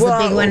Edwards was the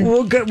big one.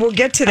 We'll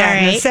get to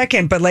that in a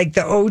second. But like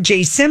the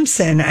O.J.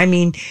 Simpson,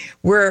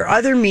 where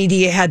other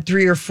media had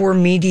 3 or 4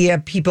 media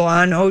people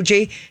on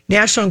O.J.,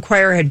 National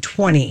Enquirer had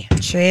 20.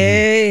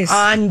 Jeez.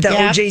 On the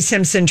O.J.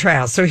 Simpson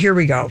trial. So here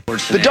we go.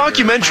 The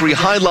documentary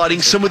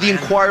highlighting some of the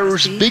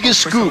Enquirer's biggest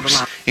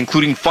scoops,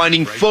 including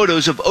finding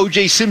photos of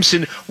O.J.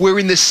 Simpson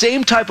wearing the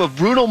same type of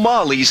Bruno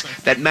Maglis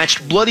that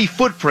matched bloody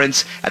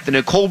footprints at the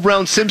Nicole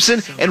Brown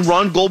Simpson and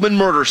Ron Goldman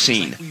murder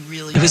scene.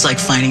 It was like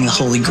finding the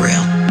Holy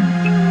Grail.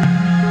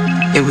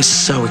 It was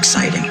so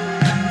exciting.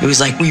 It was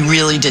like we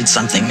really did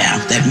something now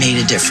that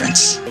made a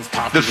difference.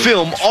 The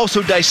film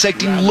also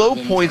dissecting low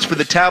points for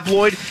the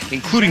tabloid,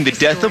 including the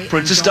death of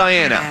Princess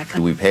Diana.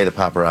 Do we pay the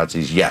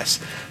paparazzis? Yes.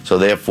 So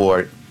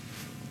therefore,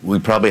 we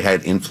probably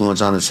had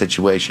influence on the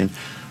situation,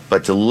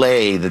 but to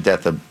lay the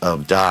death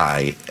of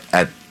Di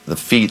at the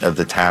feet of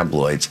the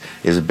tabloids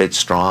is a bit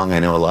strong. I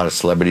know a lot of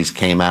celebrities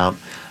came out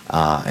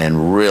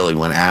and really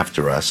went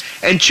after us.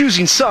 And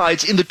choosing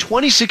sides in the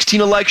 2016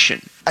 election.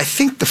 I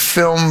think the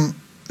film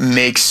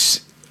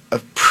makes a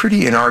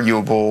pretty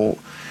inarguable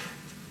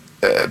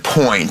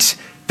point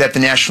that the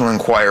National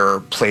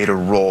Enquirer played a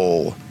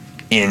role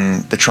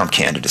in the Trump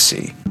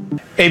candidacy.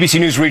 ABC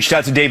News reached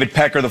out to David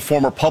Pecker, the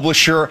former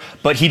publisher,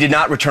 but he did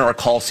not return our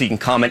call so you can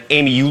comment.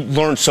 Amy, you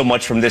learned so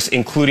much from this,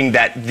 including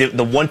that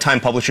the one-time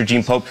publisher,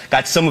 Gene Pope,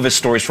 got some of his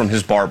stories from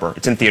his barber.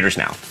 It's in theaters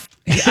now.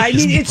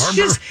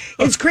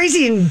 It's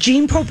crazy. And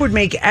Gene Pope would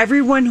make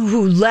everyone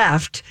who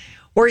left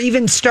or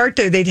even start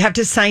there, they'd have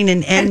to sign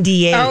an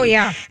NDA. Oh,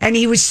 yeah. And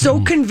he was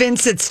so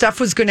convinced that stuff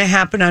was going to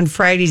happen on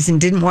Fridays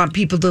and didn't want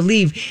people to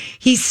leave.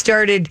 He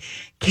started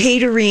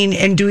catering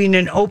and doing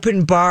an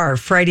open bar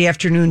Friday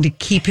afternoon to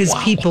keep his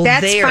people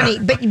there. That's funny.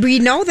 But we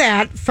know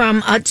that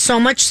from so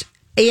much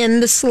in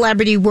the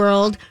celebrity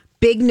world.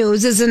 Big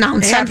news is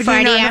announced on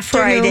Friday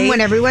afternoon when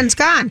everyone's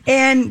gone.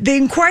 And the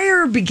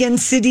Enquirer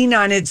begins sitting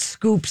on its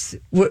scoops,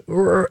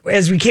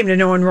 as we came to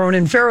know in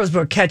Ronan Farrow's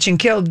book, Catch and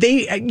Kill.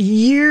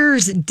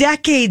 Decades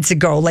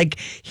ago, like,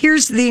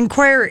 here's the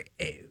Enquirer.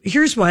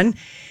 Here's one.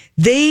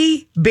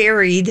 They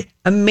buried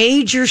a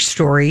major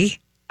story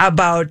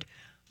about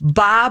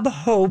Bob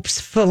Hope's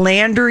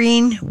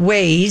philandering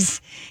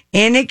ways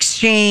in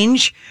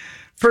exchange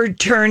for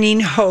turning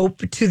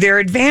Hope to their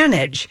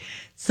advantage.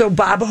 So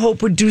Bob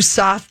Hope would do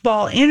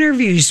softball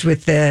interviews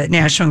with the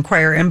National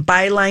Enquirer and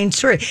byline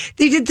story.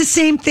 They did the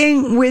same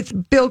thing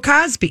with Bill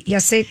Cosby.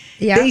 Yes,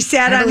 they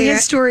sat on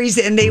his stories,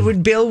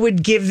 and Bill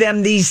would give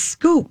them these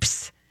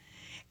scoops.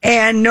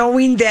 And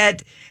knowing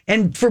that,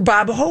 and for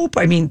Bob Hope,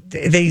 I mean,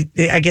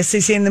 I guess they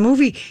say in the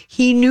movie,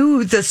 he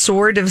knew the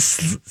sword of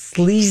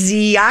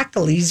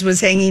Sleazyocles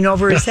was hanging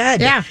over his head.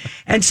 Yeah.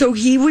 And so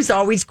he was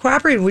always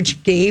cooperating,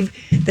 which gave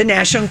the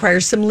National Enquirer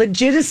some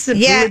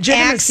legitimacy.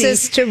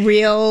 Access to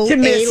real to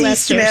Missy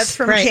A-listers. Smith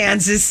from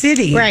Kansas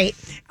City. Right.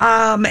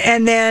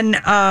 And then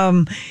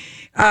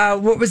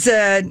what was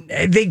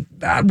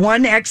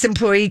one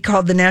ex-employee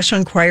called the National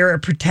Enquirer a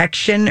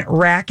protection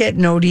racket,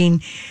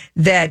 noting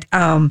that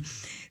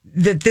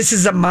that this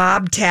is a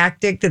mob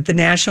tactic, that the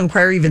National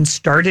Enquirer even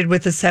started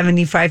with a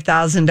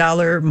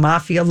 $75,000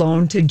 mafia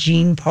loan to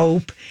Gene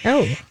Pope.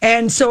 Oh.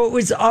 And so it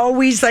was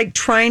always like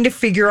trying to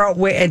figure out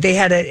where they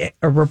had a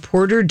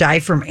reporter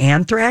die from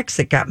anthrax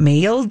that got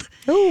mailed.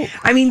 Oh.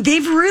 I mean,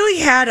 they've really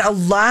had a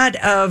lot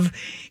of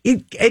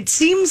it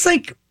seems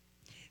like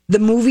the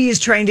movie is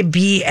trying to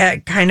be a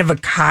kind of a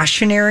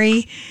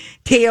cautionary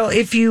tale,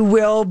 if you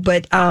will,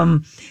 but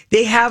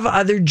they have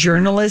other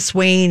journalists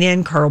weighing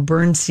in, Carl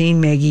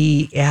Bernstein,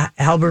 Maggie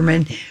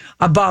Halberman,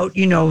 about,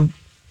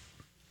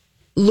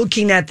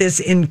 looking at this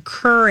in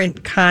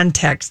current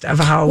context of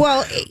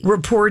how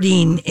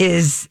reporting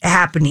is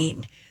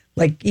happening.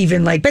 But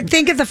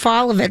think of the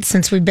fall of it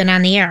since we've been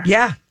on the air.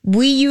 Yeah.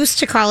 We used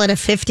to call it a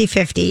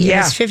 50-50.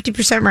 Yeah. It was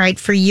 50% right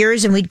for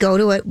years, and we'd go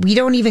to it. We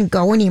don't even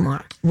go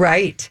anymore.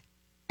 Right.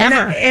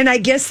 And I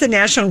guess the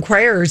National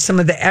Enquirer, some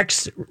of the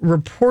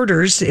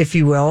ex-reporters, if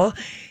you will,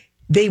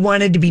 they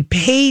wanted to be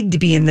paid to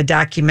be in the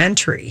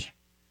documentary.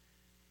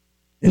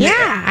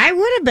 I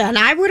would have been.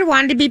 I would have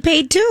wanted to be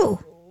paid too.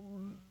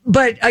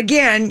 But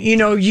again,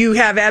 you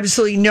have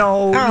absolutely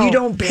you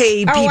don't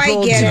pay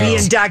people to be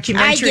in documentaries.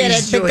 I get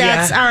it, but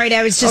that's all right.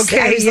 I was just,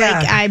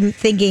 I'm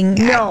thinking,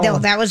 no,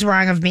 that was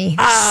wrong of me.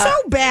 So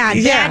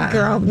bad, bad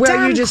girl.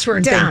 Well, you just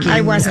weren't thinking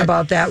I wasn't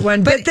about that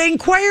one. But the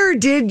Enquirer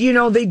did,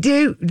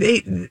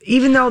 they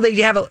even though they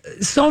have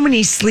so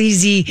many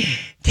sleazy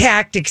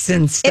tactics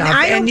and stuff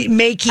and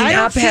making up headlines. I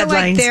don't feel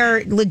like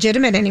they're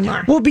legitimate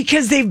anymore. Well,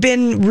 because they've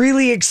been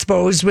really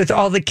exposed with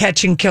all the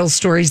catch and kill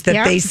stories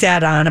that they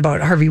sat on about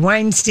Harvey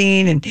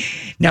Weinstein, and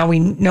now we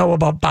know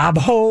about Bob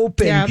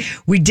Hope, and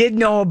we did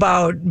know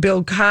about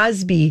Bill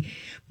Cosby.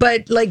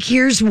 But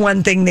here's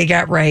one thing they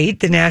got right.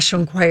 The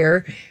National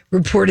Enquirer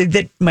reported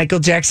that Michael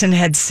Jackson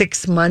had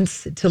 6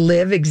 months to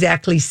live,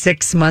 exactly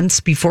 6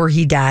 months before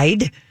he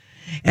died.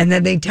 And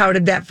then they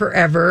touted that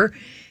forever.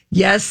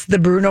 Yes, the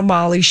Bruno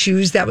Mali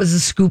shoes, that was a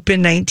scoop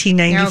in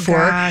 1994.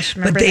 Oh, gosh,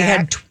 but they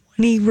had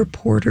 20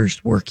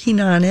 reporters working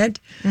on it.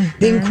 Mm-hmm.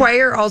 The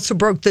Enquirer also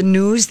broke the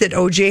news that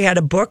OJ had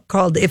a book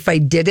called If I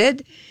Did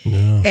It.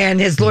 Yeah. And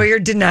his lawyer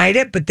denied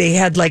it, but they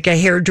had a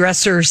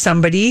hairdresser or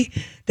somebody.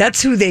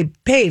 That's who they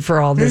pay for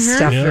all this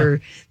stuff. Yeah. Or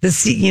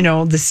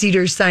the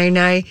Cedar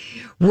Sinai.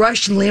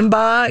 Rush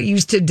Limbaugh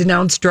used to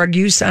denounce drug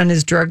use on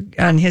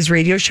his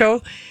radio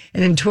show.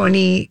 And in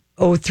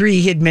 2003,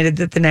 he admitted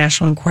that the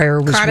National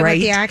Enquirer was right. Caught him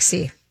with the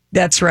oxy.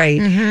 That's right.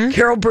 Mm-hmm.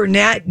 Carol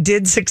Burnett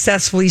did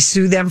successfully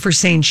sue them for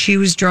saying she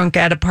was drunk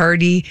at a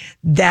party.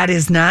 That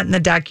is not in the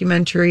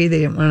documentary. They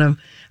didn't want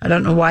to, I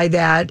don't know why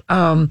that.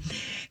 And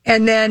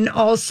then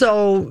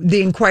also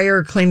the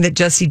Enquirer claimed that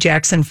Jesse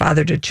Jackson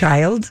fathered a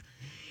child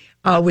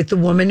with the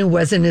woman who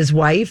wasn't his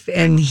wife.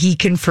 And he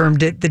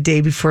confirmed it the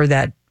day before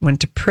that went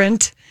to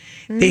print.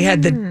 They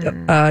had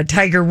the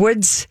Tiger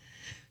Woods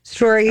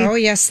story. Oh,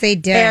 yes, they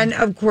did. And,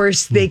 of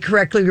course, they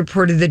correctly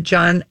reported that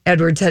John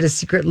Edwards had a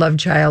secret love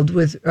child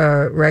with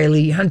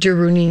Riley Hunter,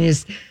 ruining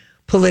his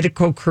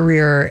political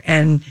career.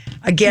 And,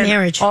 again,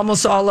 marriage.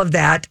 Almost all of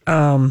that.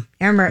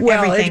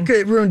 Everything.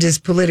 It ruined his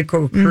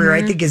political career.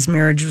 I think his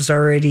marriage was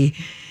already...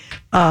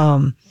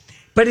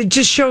 but it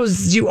just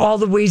shows you all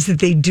the ways that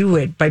they do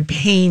it by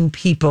paying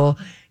people,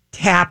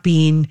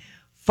 tapping,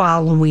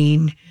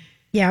 following.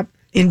 Yep.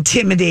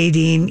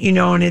 Intimidating,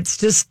 and it's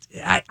just,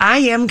 I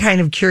am kind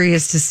of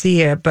curious to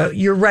see it, but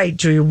you're right,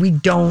 Julia. We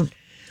don't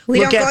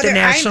look at the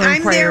National Enquirer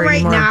I'm there right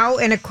anymore. now,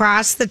 and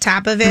across the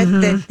top of it,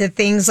 the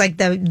things like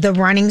the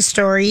running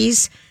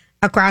stories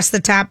across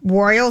the top,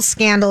 royal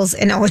scandals,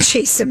 and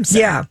O.J. Simpson.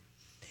 Yeah.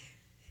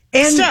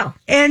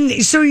 And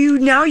so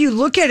you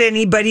look at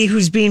anybody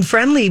who's being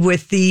friendly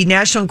with the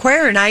National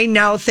Enquirer, and I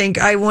now think,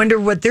 I wonder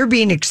what they're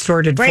being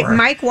extorted for. Right,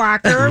 Mike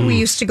Walker, we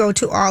used to go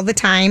to all the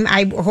time.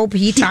 I hope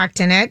he talked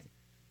in it.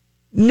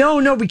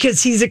 No,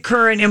 because he's a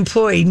current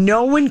employee.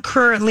 No one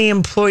currently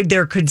employed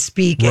there could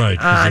speak.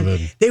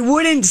 Right. They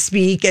wouldn't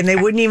speak, and they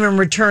wouldn't even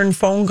return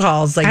phone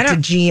calls to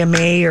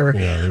GMA or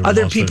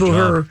other people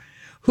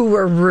who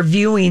were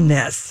reviewing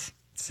this.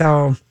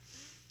 So,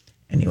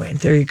 anyway,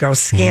 there you go.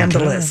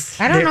 Scandalous.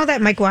 I don't know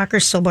that Mike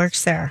Walker still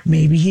works there.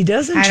 Maybe he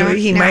doesn't,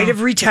 Julie. He might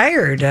have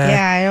retired.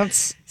 I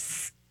don't...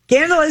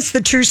 Scandalous,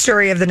 the true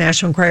story of the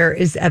National Enquirer,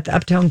 is at the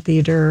Uptown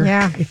Theater.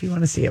 Yeah. If you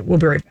want to see it. We'll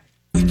be right back.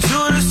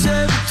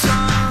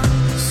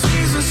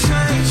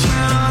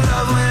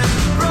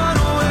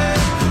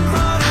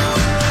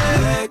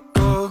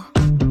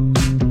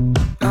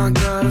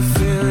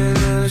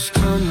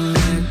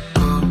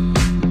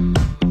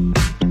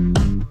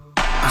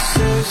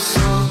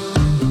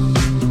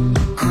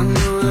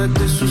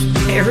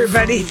 Hey,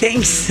 everybody,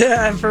 thanks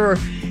for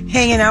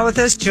hanging out with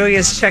us.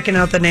 Julia's checking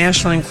out the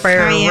National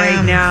Enquirer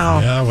right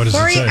now. Yeah, what does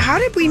Lori, it say? how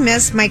did we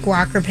miss Mike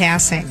Walker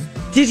passing?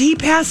 Did he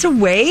pass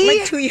away?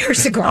 Like 2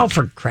 years ago. Oh,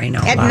 for crying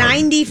out At loud.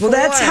 94. Well,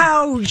 that's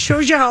how,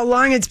 shows you how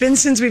long it's been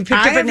since we picked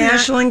up a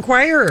National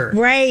Enquirer.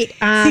 Right.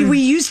 See, we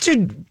used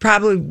to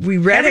we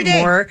read it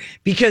more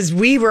because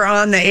we were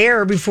on the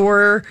air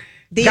before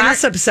the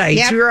gossip sites.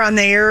 Yep. We were on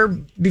the air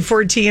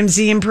before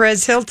TMZ and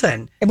Perez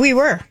Hilton. We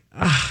were.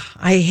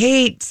 I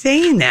hate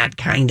saying that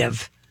kind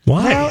of.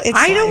 Why? Well, it's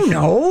I don't life.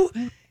 know.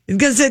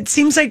 Because it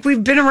seems like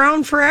we've been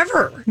around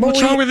forever.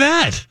 What's wrong with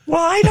that?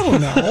 Well, I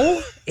don't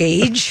know.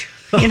 Age,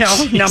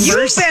 numbers.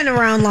 You've been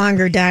around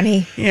longer,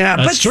 Donnie. Yeah,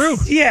 That's true.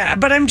 Yeah,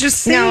 but I'm just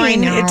saying, No, I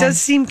know. it does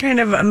seem kind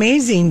of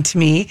amazing to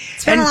me.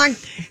 It's been a long.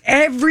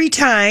 Every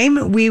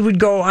time we would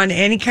go on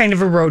any kind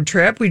of a road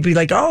trip, we'd be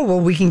like, "Oh, well,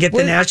 we can get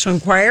the National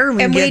Enquirer, and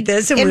we can get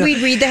this, and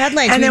we'd read the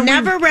headlines. And we then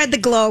never read the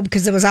Globe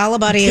because it was all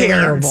about aliens.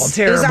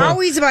 Terrible. It was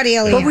always about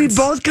aliens. But we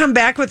both come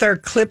back with our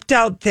clipped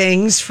out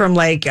things from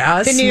like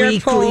Us The New York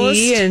Weekly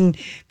Post. and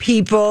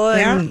People,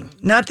 and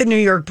not the New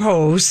York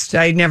Post.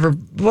 I never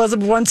was.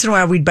 Once in a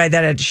while, we'd buy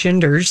that at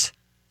Schindler's.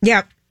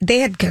 Yep. They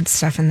had good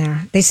stuff in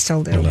there. They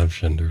still do. I love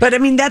Schindler. But I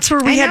mean, that's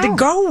where we had to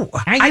go.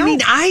 I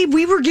know.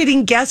 We were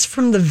getting guests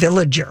from the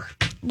Villager.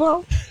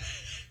 Well,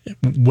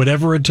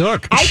 Whatever it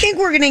took. I think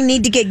we're going to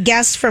need to get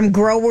guests from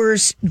Grower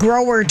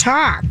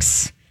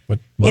Talks. What?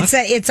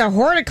 It's a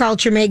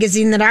horticulture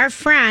magazine that our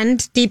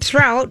friend Deep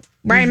Throat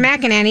Brian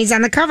McEnany's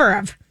on the cover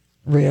of.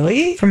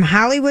 Really? From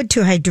Hollywood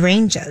to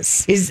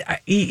hydrangeas.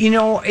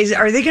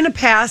 Are they going to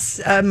pass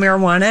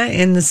marijuana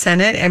in the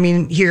Senate? I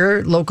mean,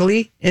 here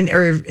locally,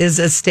 or is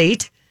a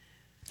state?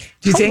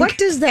 Do you think? What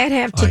does that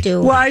have to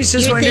do? Well, I was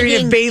just You're wondering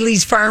thinking- if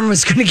Bailey's Farm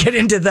was going to get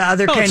into the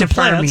other kind it's of a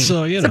plant, farming.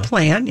 so, It's a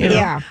plant.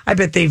 Yeah. I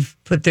bet they've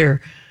put their,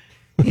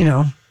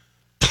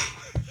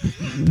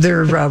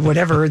 their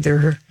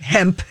their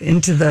hemp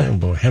into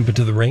the hemp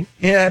into the ring.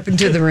 Yeah, up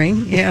into the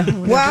ring. Yeah.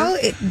 Well,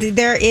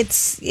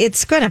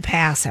 it's going to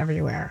pass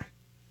everywhere.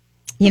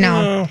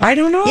 I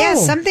don't know. Yeah,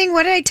 something.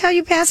 What did I tell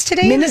you passed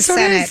today?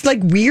 Minnesota in the Senate? is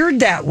like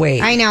weird that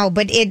way. I know,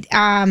 but it.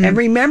 And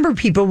remember,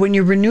 people, when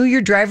you renew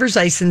your driver's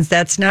license,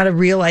 that's not a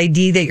real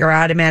ID that you're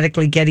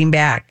automatically getting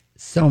back.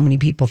 So many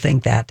people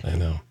think that. I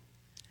know.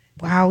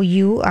 Wow,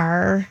 you're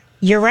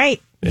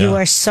right. Yeah. You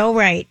are so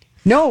right.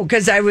 No,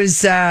 because I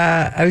was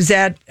at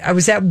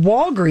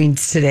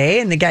Walgreens today,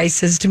 and the guy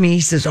says to me,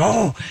 he says,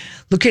 "Oh,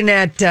 looking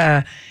at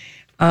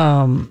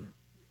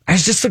I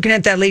was just looking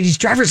at that lady's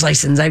driver's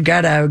license. I've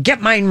got to get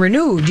mine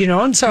renewed,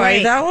 And so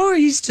I thought, oh,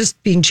 he's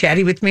just being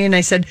chatty with me. And I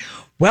said,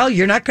 well,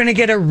 you're not going to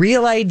get a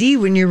real ID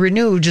when you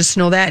renew. Just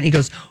know that. And he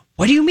goes,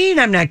 what do you mean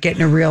I'm not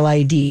getting a real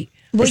ID?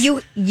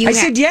 Well, I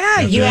said, yeah,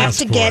 you have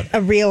to get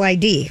a real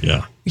ID.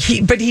 Yeah.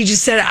 But he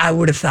just said, I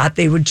would have thought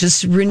they would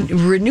just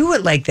renew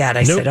it like that.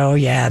 I said, oh,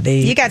 yeah.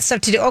 You got stuff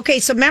to do. Okay,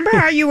 so remember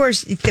how you were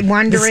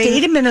wondering? The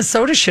state of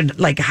Minnesota should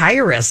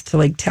hire us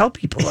to tell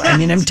people. I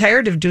mean, I'm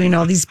tired of doing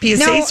all these PSAs.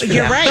 No, for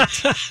you're them.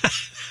 right.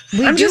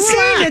 I'm just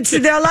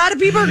saying, a lot of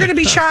people are going to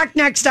be shocked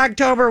next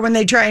October when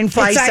they try and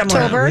fly It's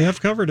somewhere. October. We have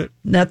covered it.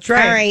 That's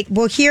right. All right.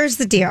 Well, here's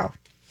the deal.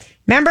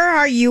 Remember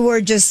how you were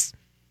just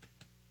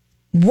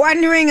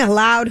wondering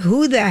aloud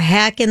who the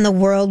heck in the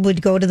world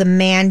would go to the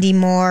Mandy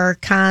Moore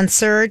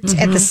concert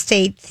at the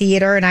State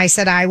Theater, and I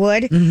said I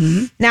would.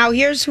 Mm-hmm. Now,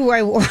 here's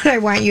what I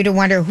want you to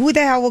wonder: who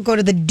the hell will go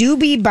to the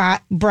Doobie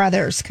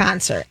Brothers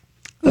concert?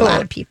 A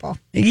lot of people.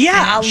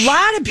 Yeah, a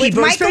lot of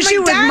people, especially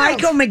with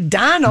Michael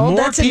McDonald. More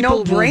That's a people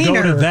no-brainer. will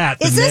go to that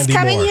than Is this Mandy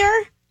coming Moore.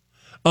 here?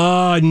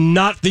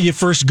 Not the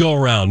first go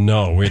round.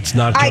 No, it's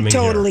not coming I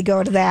totally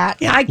go to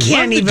that. Yeah, I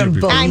can't even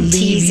believe I'm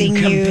teasing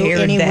you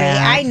compared anyway.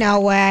 that. I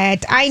know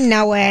it.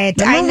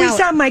 Remember we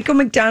saw Michael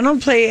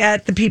McDonald play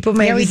at the People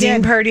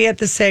magazine party at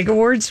the SAG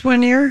Awards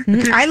one year?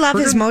 Mm-hmm. I love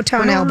his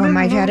Motown album.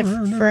 I've had it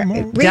for...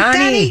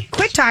 Donnie,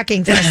 quit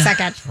talking for a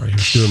second. Sorry,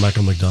 who's doing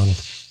Michael McDonald?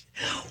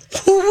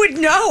 Who would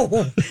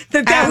know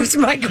that was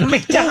Michael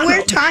McDonald?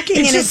 We're talking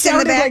and it's in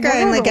the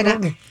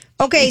background.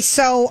 Okay,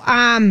 so...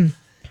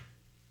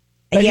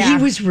 But he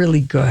was really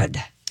good.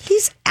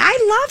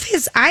 I love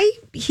his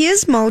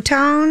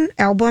Motown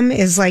album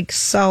is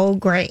so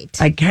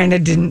great. I kind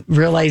of didn't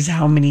realize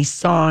how many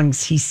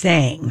songs he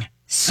sang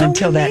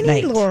until that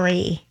night.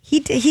 Lori. He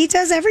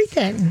does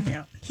everything.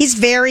 Yeah. He's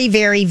very,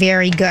 very,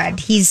 very good.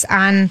 He's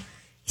on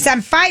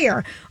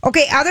fire.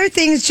 Okay, other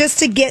things just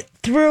to get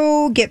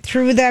through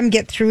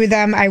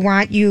them. I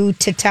want you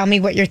to tell me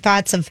what your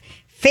thoughts of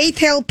Faith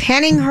Hill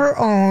penning her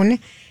own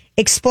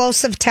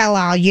explosive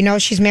tell-all.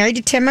 She's married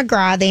to Tim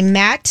McGraw. They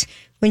met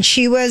when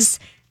she was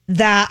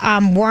the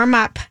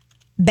warm-up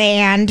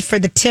band for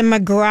the Tim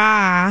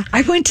McGraw.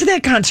 I went to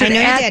that concert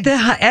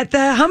at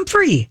the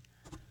Humphrey.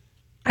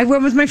 I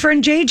went with my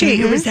friend JJ.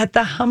 Mm-hmm. It was at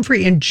the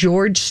Humphrey, and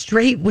George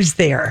Strait was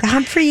there. The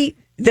Humphrey...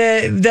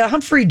 The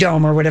Humphrey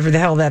Dome, or whatever the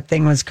hell that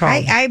thing was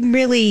called.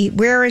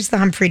 where is the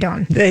Humphrey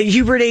Dome? The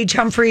Hubert H.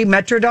 Humphrey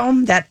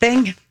Metrodome, that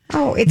thing.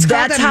 Oh, it's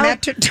called the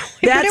Metrodome.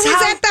 But it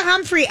was at the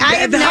Humphrey.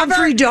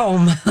 Humphrey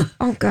Dome.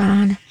 Oh,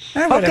 God.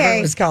 Whatever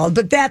it was called,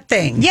 but that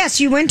thing. Yes,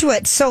 you went to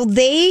it. So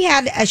they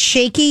had a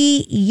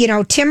shaky,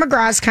 Tim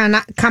McGraw's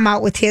come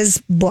out with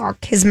his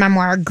book, his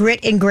memoir,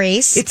 Grit and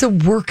Grace. It's a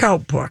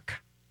workout book.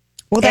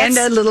 Well, and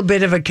a little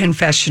bit of a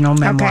confessional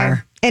memoir.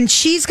 Okay. And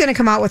she's going to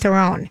come out with her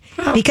own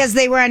because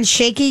they were on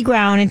shaky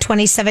ground in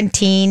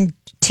 2017.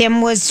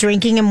 Tim was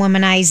drinking and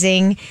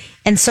womanizing.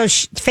 And so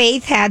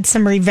Faith had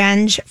some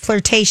revenge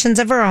flirtations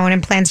of her own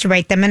and plans to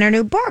write them in her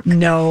new book.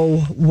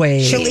 No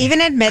way. She'll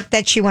even admit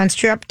that she wants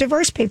to up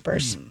divorce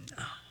papers.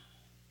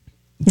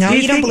 No,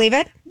 you don't believe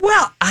it?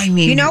 Well, I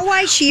mean, you know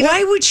why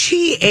why would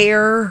she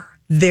air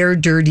their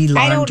dirty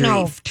laundry? I don't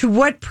know. To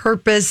what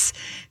purpose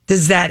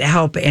does that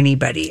help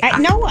anybody?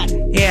 No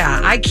one.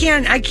 Yeah, I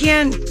can't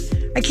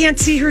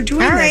see her doing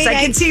this. I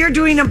can see her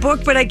doing a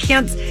book, but I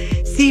can't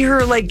see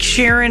her like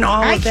sharing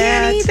all of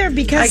that. I can't either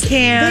because I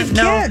can't.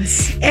 They have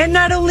kids. And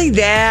not only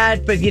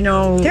that, but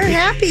they're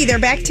happy. They're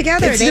back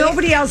together. It's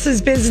nobody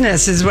else's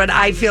business, is what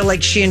I feel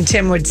like she and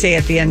Tim would say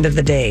at the end of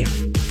the day.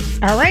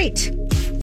 All right.